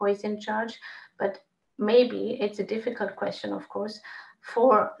who is in charge, but maybe it's a difficult question, of course.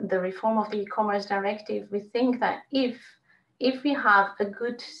 For the reform of the e-commerce directive, we think that if we have a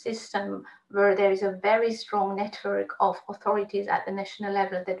good system where there is a very strong network of authorities at the national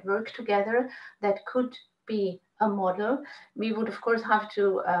level that work together, that could be a model. We would, of course, have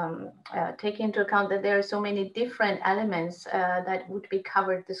to take into account that there are so many different elements that would be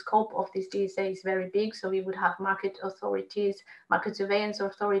covered. The scope of this DSA is very big, so we would have market authorities, market surveillance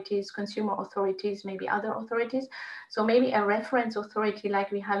authorities, consumer authorities, maybe other authorities. So maybe a reference authority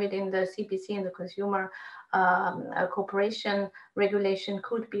like we have it in the CPC and the consumer cooperation regulation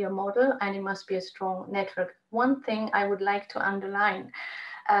could be a model, and it must be a strong network. One thing I would like to underline,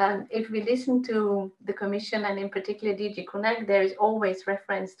 if we listen to the Commission and in particular DG Connect, there is always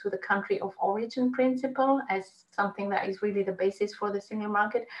reference to the country of origin principle as something that is really the basis for the single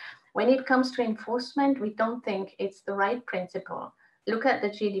market. When it comes to enforcement, we don't think it's the right principle. Look at the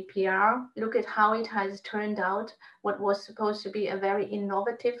GDPR, look at how it has turned out, what was supposed to be a very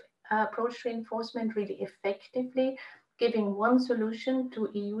innovative approach to enforcement, really effectively giving one solution to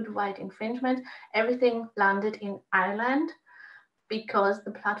EU-wide infringement. Everything landed in Ireland, because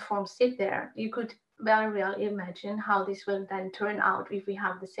the platforms sit there. You could very well imagine how this will then turn out if we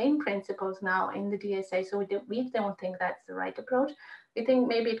have the same principles now in the DSA. So we don't think that's the right approach. We think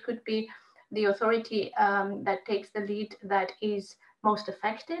maybe it could be the authority that takes the lead that is most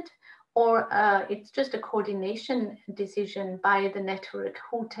affected, or it's just a coordination decision by the network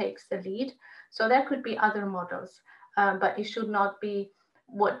who takes the lead. So there could be other models, but it should not be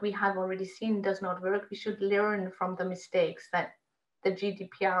what we have already seen does not work. We should learn from the mistakes that the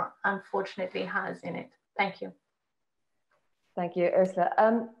GDPR unfortunately has in it. Thank you. Thank you, Ursula.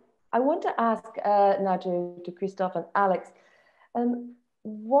 I want to ask now to Christoph and Alex,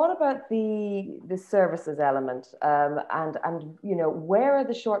 what about the services element, and you know, where are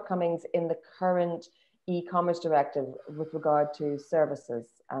the shortcomings in the current e-commerce directive with regard to services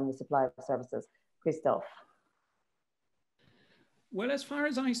and the supply of services? Christoph. Well, as far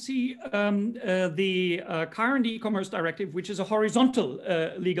as I see, the current e-commerce directive, which is a horizontal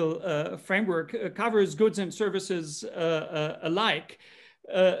legal framework, covers goods and services alike.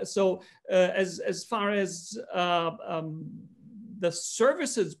 So as far as the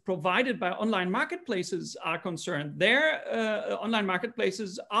services provided by online marketplaces are concerned, their online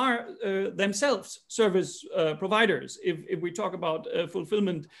marketplaces are themselves service providers. If we talk about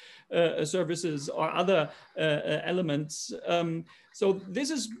fulfillment services or other elements. So this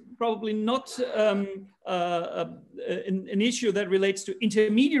is probably not an issue that relates to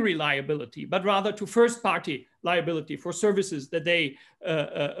intermediary liability, but rather to first-party liability for services that they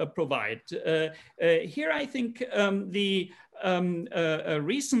provide. Here, I think the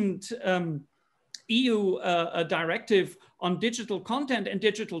recent EU directive on digital content and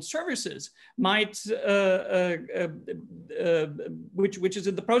digital services might, which is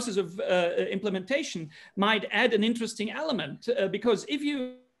in the process of implementation, might add an interesting element because if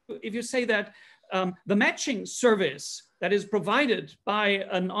you say that the matching service that is provided by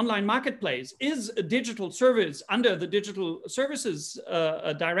an online marketplace is a digital service under the Digital Services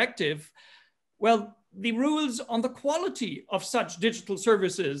Directive, well, the rules on the quality of such digital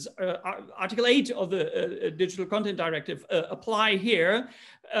services, Article 8 of the Digital Content Directive apply here.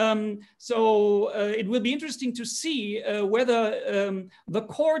 So it will be interesting to see whether the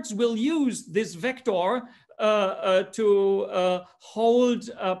courts will use this vector to hold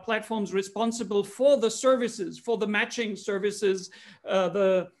platforms responsible for the services, for the matching services,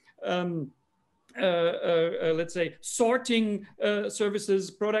 let's say sorting services,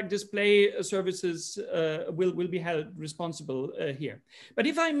 product display services will be held responsible here. But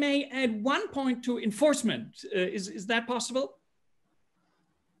if I may add one point to enforcement, is that possible?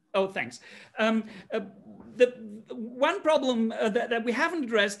 Oh, thanks. The one problem that we haven't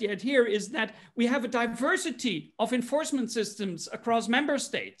addressed yet here is that we have a diversity of enforcement systems across member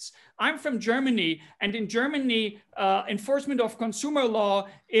states. I'm from Germany, and in Germany, enforcement of consumer law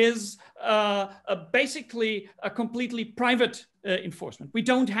is basically a completely private enforcement. We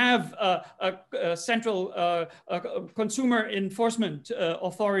don't have a central consumer enforcement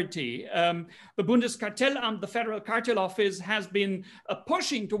authority. The Bundeskartellamt, the Federal Cartel Office, has been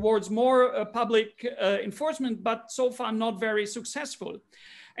pushing towards more public enforcement, but so far not very successful.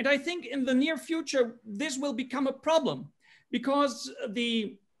 And I think in the near future, this will become a problem because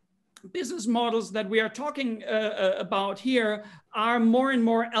the business models that we are talking about here are more and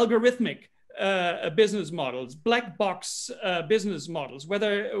more algorithmic business models, black box business models,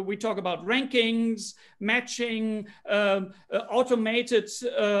 whether we talk about rankings, matching, automated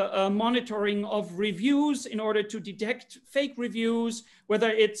monitoring of reviews in order to detect fake reviews, whether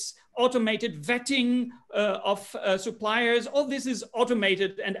it's automated vetting of suppliers. All this is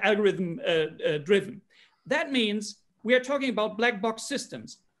automated and algorithm driven. That means we are talking about black box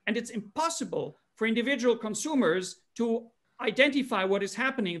systems, and it's impossible for individual consumers to identify what is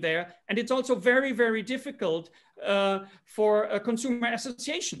happening there. And it's also very, very difficult for consumer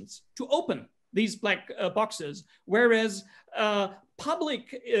associations to open these black boxes, whereas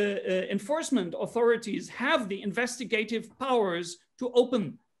public enforcement authorities have the investigative powers to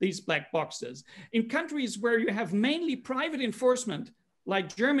open these black boxes. In countries where you have mainly private enforcement,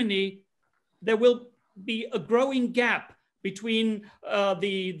 like Germany, there will be a growing gap between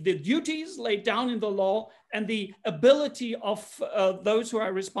the duties laid down in the law and the ability of those who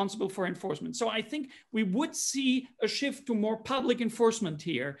are responsible for enforcement. So I think we would see a shift to more public enforcement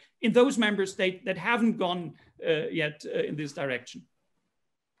here in those member states that haven't gone yet in this direction.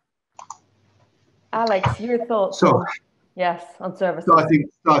 Alex, your thoughts? So, yes, on services. So I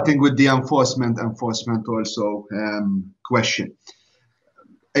think starting with the enforcement also question.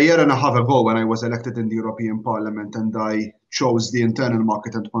 A year and a half ago, when I was elected in the European Parliament and I chose the Internal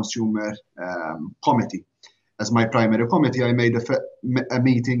Market and Consumer Committee as my primary committee, I made a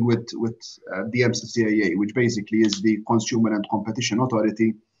meeting with the MCCAA, which basically is the Consumer and Competition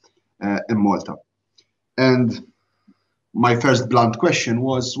Authority in Malta. And my first blunt question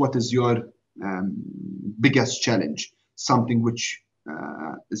was, what is your biggest challenge? Something which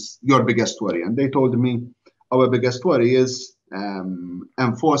is your biggest worry. And they told me, our biggest worry is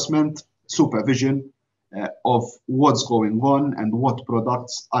enforcement, supervision of what's going on and what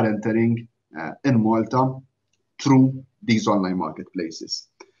products are entering in Malta through these online marketplaces.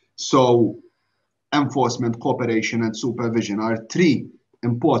 So enforcement, cooperation, and supervision are three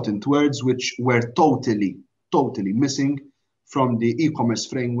important words which were totally missing from the e-commerce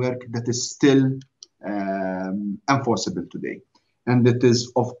framework that is still enforceable today. And it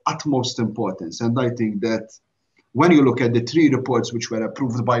is of utmost importance. And I think that when you look at the three reports which were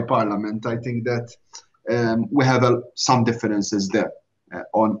approved by Parliament, I think that we have some differences there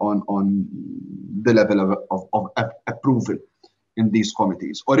on the level of approval in these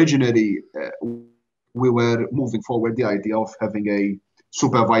committees. Originally, we were moving forward the idea of having a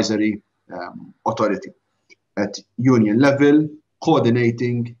supervisory authority at union level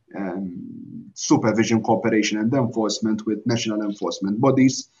coordinating supervision, cooperation, and enforcement with national enforcement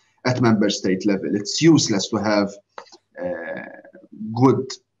bodies at member state level. It's useless to have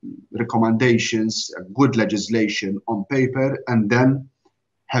good recommendations, good legislation on paper, and then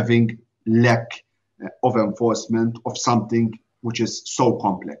having lack of enforcement of something which is so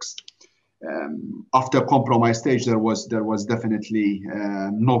complex. After compromise stage, there was definitely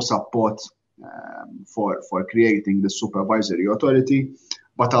no support for creating the supervisory authority,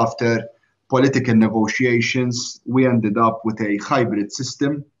 but after political negotiations, we ended up with a hybrid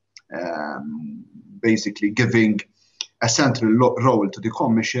system, basically giving a central role to the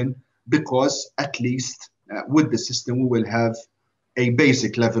Commission, because at least with the system we will have a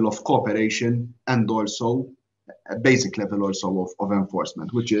basic level of cooperation and also a basic level also of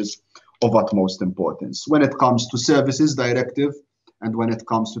enforcement, which is of utmost importance. When it comes to Services Directive and when it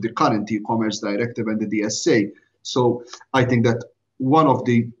comes to the current e-commerce directive and the DSA, so I think that one of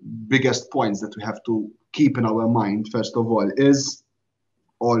the biggest points that we have to keep in our mind, first of all, is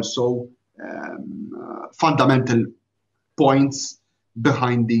also fundamental points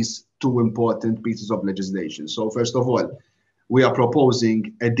behind these two important pieces of legislation. So first of all, we are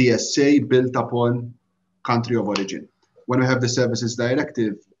proposing a DSA built upon country of origin. When we have the Services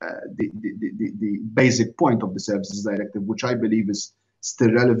Directive, the basic point of the Services Directive, which I believe is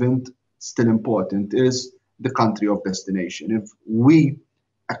still relevant, still important, is the country of destination. If we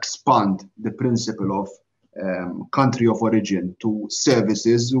expand the principle of country of origin to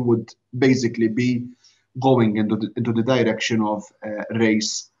services, we would basically be going into the direction of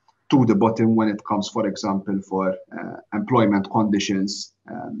race to the bottom when it comes, for example, for employment conditions,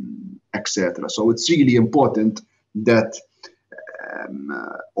 etc. So it's really important that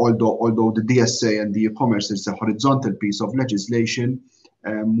although the DSA and the e-commerce is a horizontal piece of legislation,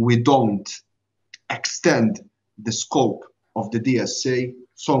 we don't extend the scope of the DSA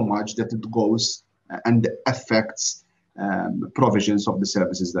so much that it goes and affects provisions of the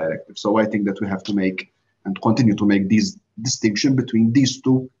Services Directive. So I think that we have to make and continue to make these distinction between these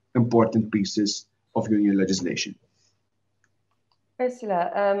two important pieces of union legislation.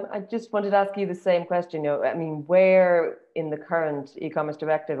 Ursula, I just wanted to ask you the same question. I mean, where in the current e-commerce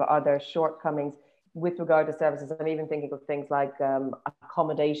directive are there shortcomings with regard to services? I'm even thinking of things like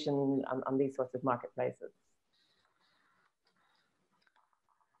accommodation on these sorts of marketplaces.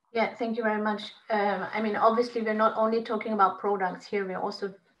 Yeah, thank you very much. I mean, obviously, we're not only talking about products here, we're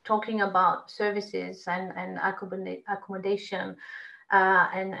also talking about services and accommodation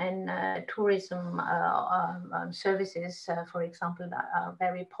and tourism services, for example, that are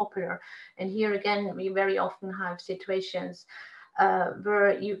very popular. And here again, we very often have situations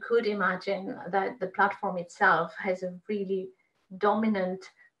where you could imagine that the platform itself has a really dominant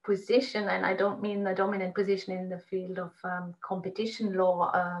position, and I don't mean a dominant position in the field of competition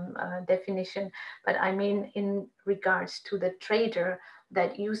law definition, but I mean in regards to the trader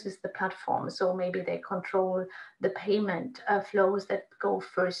that uses the platform. So maybe they control the payment flows that go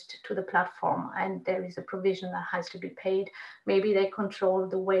first to the platform, and there is a provision that has to be paid. Maybe they control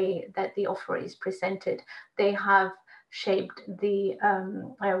the way that the offer is presented. They have shaped the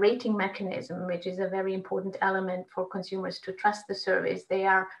rating mechanism, which is a very important element for consumers to trust the service. They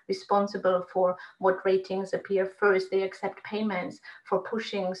are responsible for what ratings appear first. They accept payments for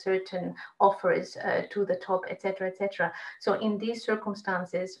pushing certain offers to the top, etc., etc. So in these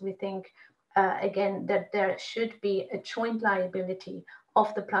circumstances, we think, again, that there should be a joint liability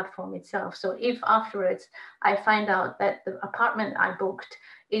of the platform itself. So if afterwards I find out that the apartment I booked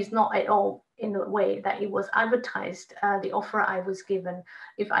is not at all in the way that it was advertised, the offer I was given,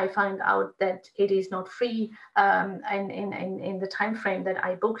 if I find out that it is not free and in the time frame that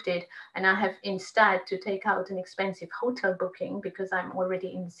I booked it, and I have instead to take out an expensive hotel booking because I'm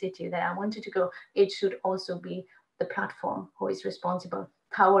already in the city that I wanted to go, it should also be the platform who is responsible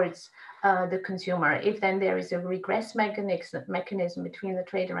towards the consumer. If then there is a regress mechanism between the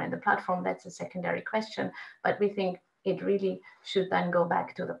trader and the platform, that's a secondary question, but we think it really should then go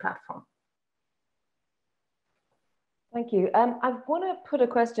back to the platform. Thank you. I want to put a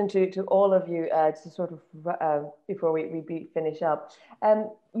question to all of you to sort of, before we finish up.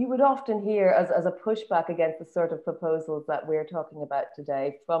 You would often hear as a pushback against the sort of proposals that we're talking about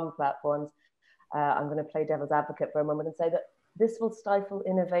today from platforms, I'm going to play devil's advocate for a moment and say that this will stifle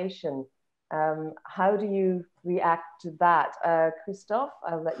innovation. How do you react to that? Christoph,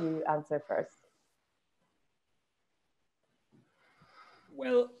 I'll let you answer first.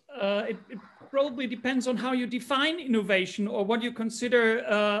 Well, It probably depends on how you define innovation or what you consider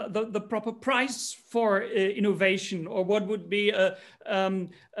the proper price for innovation, or what would be a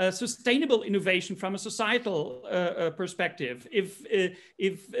sustainable innovation from a societal perspective.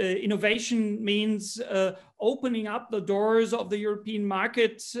 If innovation means opening up the doors of the European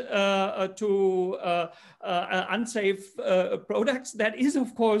market to unsafe products, that is,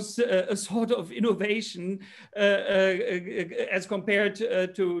 of course, a sort of innovation as compared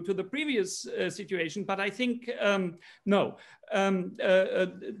to the previous situation. But I think, no,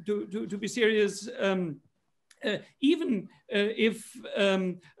 to be serious, even if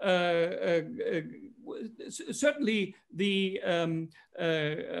certainly the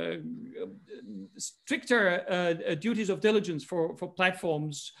stricter duties of diligence for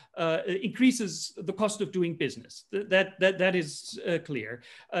platforms increases the cost of doing business. That is clear.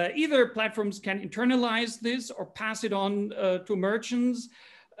 Either platforms can internalize this or pass it on to merchants.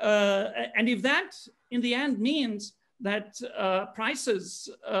 And if that in the end means that prices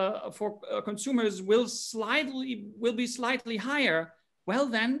for consumers will be slightly higher, well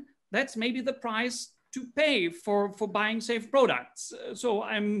then that's maybe the price to pay for buying safe products. So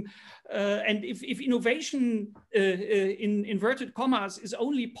and if innovation in inverted commas is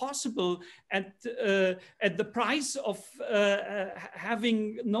only possible at the price of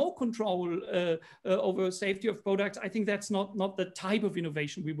having no control over safety of products, I think that's not the type of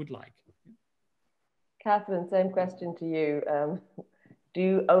innovation we would like. Catherine, same question to you.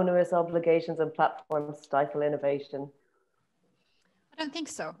 Do onerous obligations on platforms stifle innovation? I don't think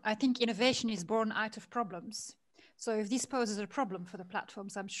so. I think innovation is born out of problems. So if this poses a problem for the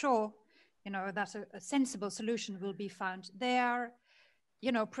platforms, I'm sure, that a sensible solution will be found. They are,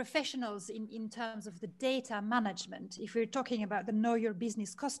 professionals in terms of the data management. If we're talking about the know your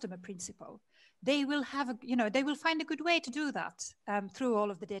business customer principle, they will have, they will find a good way to do that through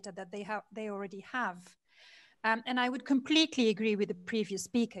all of the data that they already have. And I would completely agree with the previous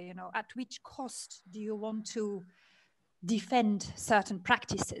speaker, at which cost do you want to defend certain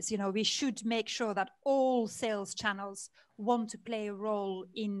practices? We should make sure that all sales channels want to play a role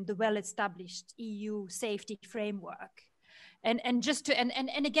in the well-established EU safety framework. And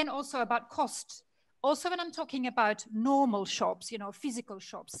again, also about cost. Also, when I'm talking about normal shops, physical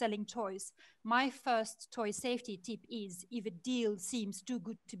shops selling toys, my first toy safety tip is, if a deal seems too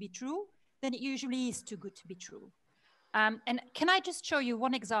good to be true, then it usually is too good to be true. And can I just show you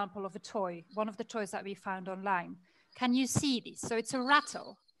one example of a toy, one of the toys that we found online? Can you see this? So it's a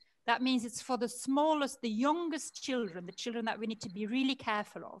rattle. That means it's for the smallest, the youngest children, the children that we need to be really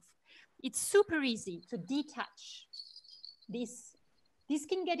careful of. It's super easy to detach this. This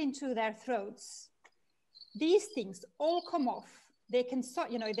can get into their throats. These things all come off. They can,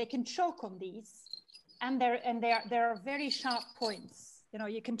 they can choke on these, and there are very sharp points.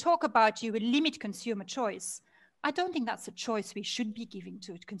 You can talk about you will limit consumer choice. I don't think that's a choice we should be giving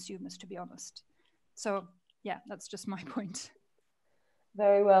to consumers, to be honest. So yeah, that's just my point.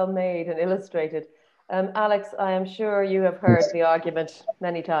 Very well made and illustrated. Alex, I am sure you have heard the argument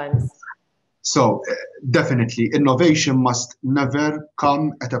many times. So definitely, innovation must never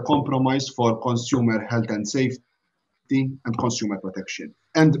come at a compromise for consumer health and safety and consumer protection.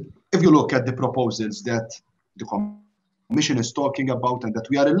 And if you look at the proposals that the Commission is talking about, and that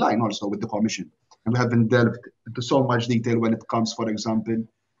we are in line also with the Commission, and we haven't delved into so much detail when it comes, for example,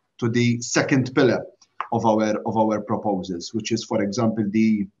 to the second pillar of our proposals, which is, for example,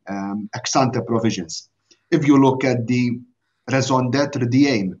 the ex-ante provisions. If you look at the raison d'etre, the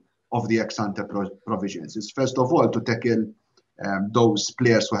aim of the ex-ante provisions is, first of all, to tackle those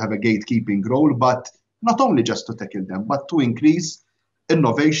players who have a gatekeeping role, but not only just to tackle them, but to increase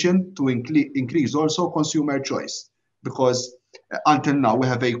innovation, to increase also consumer choice. Because until now, we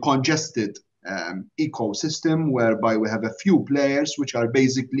have a congested ecosystem whereby we have a few players which are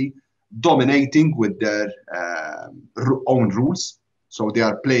basically dominating with their own rules. So they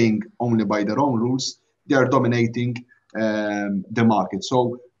are playing only by their own rules. They are dominating the market.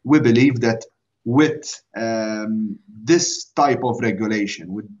 So we believe that with this type of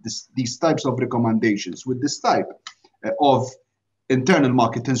regulation, with these types of recommendations, with this type of internal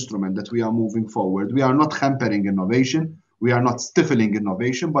market instrument that we are moving forward, we are not hampering innovation, we are not stifling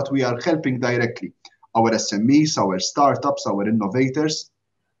innovation, but we are helping directly our SMEs, our startups, our innovators,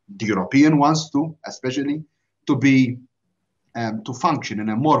 the European ones too, especially, to be to function in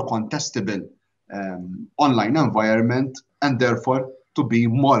a more contestable online environment, and therefore to be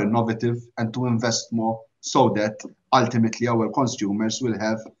more innovative and to invest more, so that ultimately our consumers will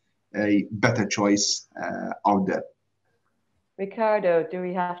have a better choice out there. Ricardo, do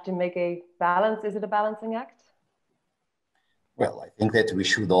we have to make a balance? Is it a balancing act? Well, I think that we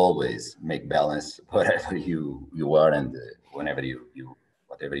should always make balance wherever you are and whenever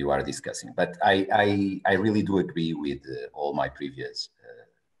whatever you are discussing. But I really do agree with all my previous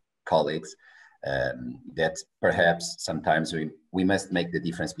colleagues that perhaps sometimes we must make the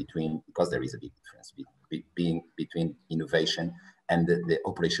difference between, because there is a big difference between innovation and the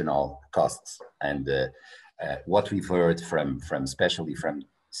operational costs. And what we've heard from especially from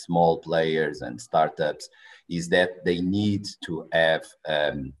small players and startups is that they need to have,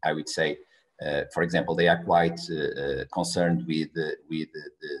 I would say, for example, they are quite concerned with the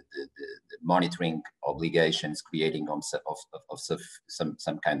monitoring obligations, creating of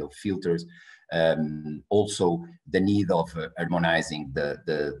some kind of filters. Also, the need of harmonizing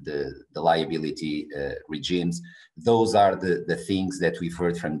the liability regimes. Those are the things that we've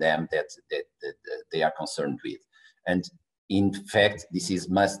heard from them that they are concerned with. And in fact, it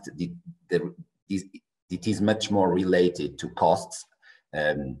is much more related to costs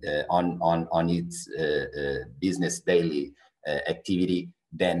on its business daily activity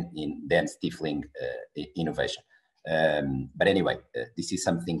than stifling innovation. But anyway, this is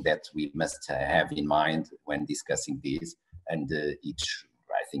something that we must have in mind when discussing this, and I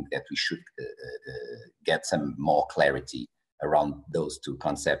think that we should get some more clarity around those two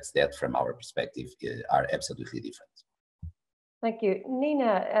concepts that, from our perspective, are absolutely different. Thank you.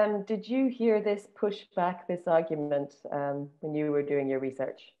 Neena, did you hear this pushback, this argument, when you were doing your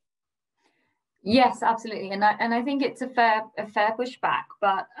research? Yes, absolutely. And I think it's a fair pushback,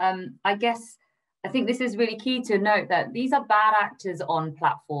 but I think this is really key to note that these are bad actors on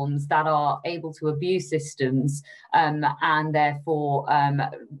platforms that are able to abuse systems, and therefore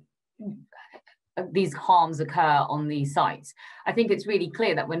these harms occur on these sites. I think it's really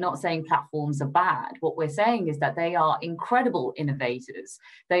clear that we're not saying platforms are bad. What we're saying is that they are incredible innovators.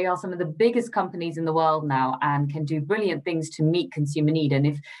 They are some of the biggest companies in the world now and can do brilliant things to meet consumer need. And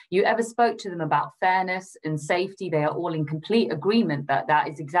if you ever spoke to them about fairness and safety, they are all in complete agreement that that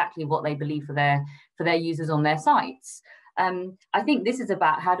is exactly what they believe for their users on their sites. I think this is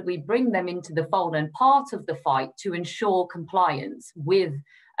about how do we bring them into the fold and part of the fight to ensure compliance with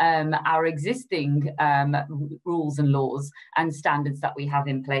our existing rules and laws and standards that we have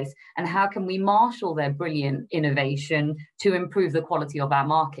in place, and how can we marshal their brilliant innovation to improve the quality of our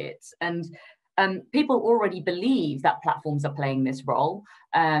markets. And people already believe that platforms are playing this role,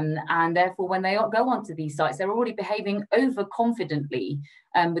 and therefore when they go onto these sites, they're already behaving overconfidently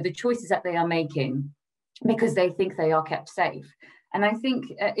with the choices that they are making because they think they are kept safe. And I think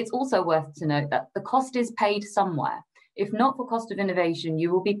it's also worth to note that the cost is paid somewhere. If not for cost of innovation,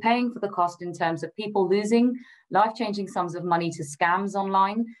 you will be paying for the cost in terms of people losing life-changing sums of money to scams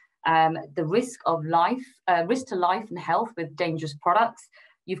online, the risk to life and health with dangerous products.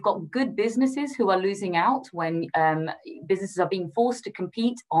 You've got good businesses who are losing out when businesses are being forced to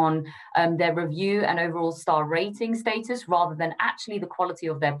compete on their review and overall star rating status rather than actually the quality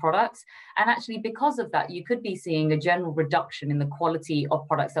of their products. And actually, because of that, you could be seeing a general reduction in the quality of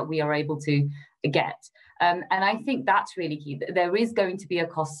products that we are able to get. And I think that's really key. There is going to be a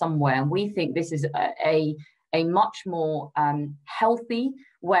cost somewhere. And we think this is a much more healthy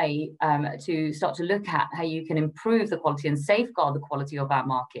way to start to look at how you can improve the quality and safeguard the quality of our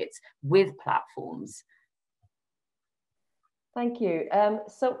markets with platforms. Thank you.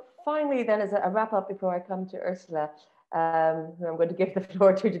 So finally then, as a wrap up before I come to Ursula, who I'm going to give the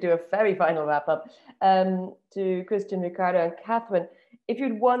floor to do a very final wrap up, to Christian, Ricardo and Catherine, if you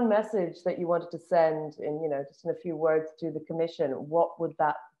had one message that you wanted to send in, just in a few words to the Commission, what would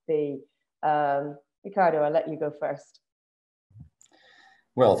that be? Ricardo, I'll let you go first.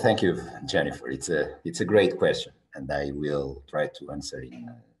 Well, thank you, Jennifer. It's a great question, and I will try to answer in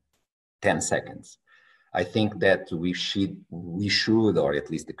 10 seconds. I think that we should, or at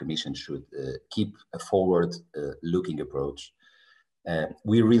least the Commission should, keep a forward-looking approach.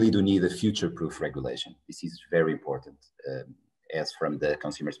 We really do need a future-proof regulation. This is very important, as from the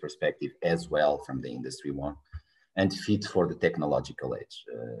consumer's perspective, as well from the industry one, and fit for the technological age.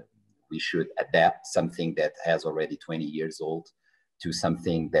 We should adapt something that has already 20 years old to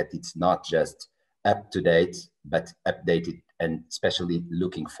something that it's not just up to date, but updated, and especially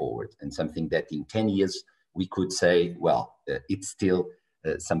looking forward, and something that in 10 years we could say, well, it's still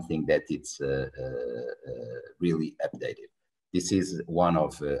something that it's really updated. This is one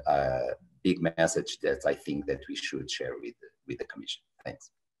of big message that I think that we should share with the Commission.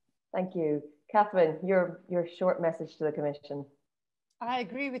 Thanks. Thank you. Catherine, your short message to the Commission. I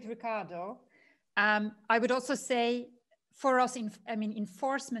agree with Ricardo. I would also say for us,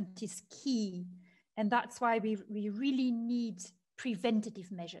 enforcement is key. And that's why we really need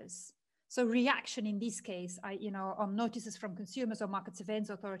preventative measures. So reaction in this case, on notices from consumers or market surveillance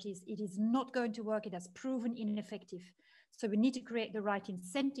authorities, it is not going to work. It has proven ineffective. So we need to create the right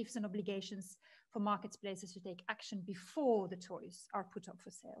incentives and obligations for marketplaces to take action before the toys are put up for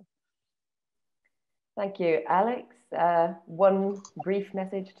sale. Thank you. Alex, one brief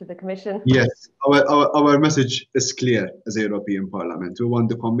message to the Commission. Yes, our message is clear as a European Parliament. We want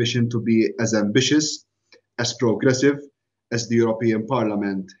the Commission to be as ambitious, as progressive as the European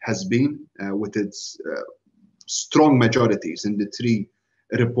Parliament has been with its strong majorities in the three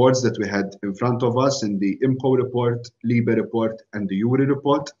reports that we had in front of us, in the IMCO report, LIBE report, and the URI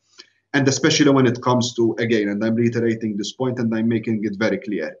report. And especially when it comes to, again, and I'm reiterating this point and I'm making it very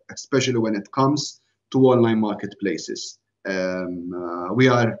clear, especially when it comes to online marketplaces. We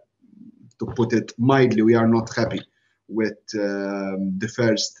are, to put it mildly, we are not happy with the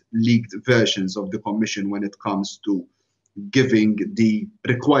first leaked versions of the Commission when it comes to giving the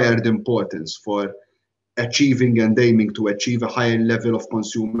required importance for achieving and aiming to achieve a higher level of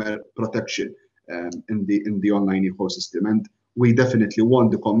consumer protection in the online ecosystem. And we definitely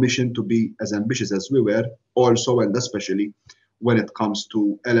want the Commission to be as ambitious as we were, also and especially when it comes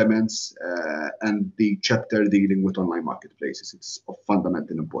to elements and the chapter dealing with online marketplaces. It's of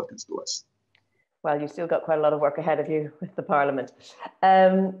fundamental importance to us. Well, you've still got quite a lot of work ahead of you with the Parliament.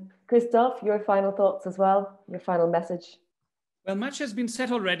 Christoph, your final thoughts as well, your final message? Well, much has been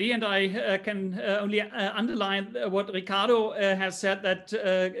said already, and I can only underline what Ricardo has said, that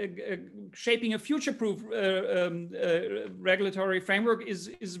shaping a future-proof regulatory framework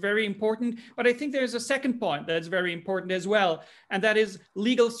is very important. But I think there's a second point that's very important as well, and that is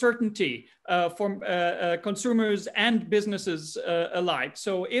legal certainty for consumers and businesses alike.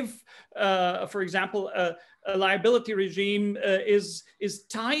 So if, for example, a liability regime is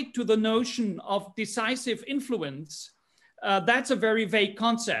tied to the notion of decisive influence, that's a very vague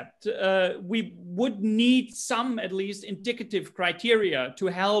concept. We would need some, at least, indicative criteria to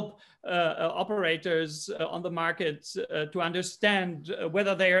help operators on the market to understand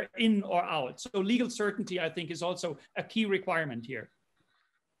whether they are in or out. So legal certainty, I think, is also a key requirement here.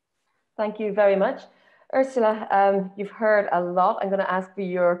 Thank you very much. Ursula, you've heard a lot. I'm going to ask for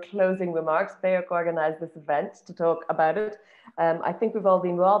your closing remarks. BEUC organised this event to talk about it. I think we've all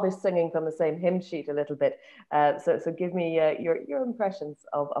been rather singing from the same hymn sheet a little bit. So give me your impressions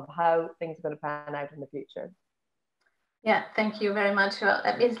of how things are going to pan out in the future. Yeah, thank you very much. Well,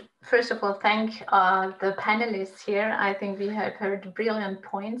 let me first of all thank the panelists here. I think we have heard brilliant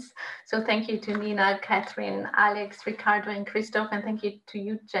points. So thank you to Neena, Catherine, Alex, Ricardo, and Christoph, and thank you to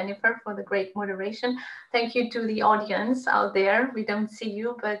you, Jennifer, for the great moderation. Thank you to the audience out there. We don't see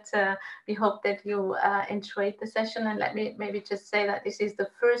you, but we hope that you enjoyed the session. And let me maybe just say that this is the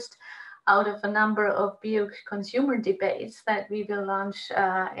first out of a number of BEUC consumer debates that we will launch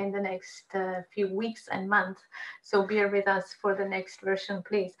in the next few weeks and months. So bear with us for the next version,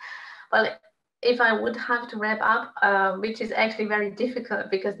 please. Well, if I would have to wrap up, which is actually very difficult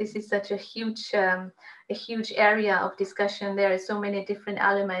because this is such a huge area of discussion. There are so many different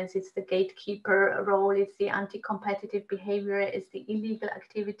elements. It's the gatekeeper role, it's the anti-competitive behavior, it's the illegal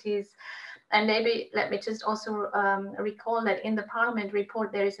activities. And maybe let me just also recall that in the Parliament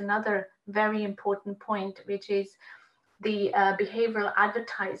report, there is another very important point, which is the behavioral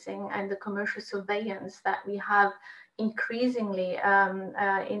advertising and the commercial surveillance that we have increasingly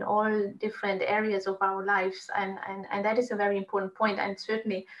in all different areas of our lives. And that is a very important point, and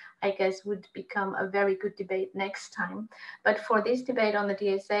certainly, I guess, would become a very good debate next time. But for this debate on the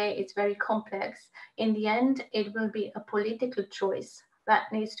DSA, it's very complex. In the end, it will be a political choice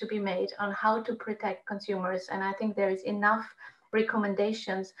that needs to be made on how to protect consumers. And I think there is enough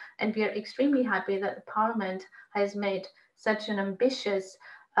recommendations, and we are extremely happy that the Parliament has made such an ambitious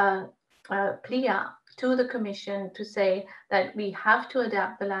plea to the Commission to say that we have to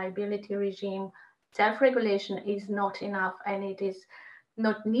adapt the liability regime. Self-regulation is not enough, and it is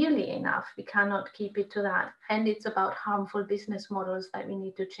not nearly enough. We cannot keep it to that. And it's about harmful business models that we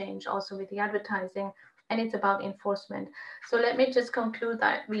need to change also with the advertising, and it's about enforcement. So let me just conclude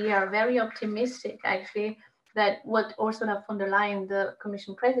that we are very optimistic, actually, that what Ursula von der Leyen, the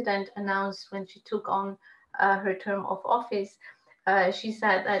Commission President, announced when she took on her term of office. She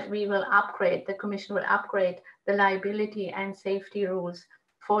said that we will upgrade, the Commission will upgrade the liability and safety rules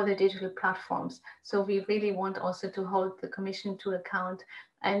for the digital platforms. So we really want also to hold the Commission to account,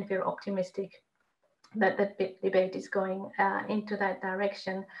 and we're optimistic that the debate is going into that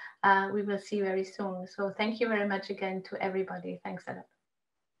direction. We will see very soon. So thank you very much again to everybody. Thanks a lot.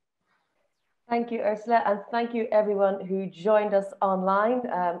 Thank you, Ursula, and thank you everyone who joined us online.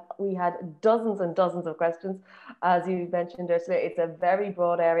 We had dozens and dozens of questions. As you mentioned, Ursula, it's a very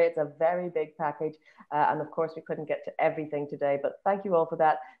broad area, it's a very big package, and of course we couldn't get to everything today, but thank you all for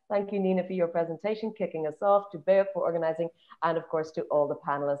that. Thank you, Neena, for your presentation, kicking us off, to BEUC for organising, and of course to all the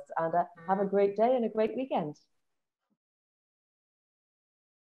panelists. And have a great day and a great weekend.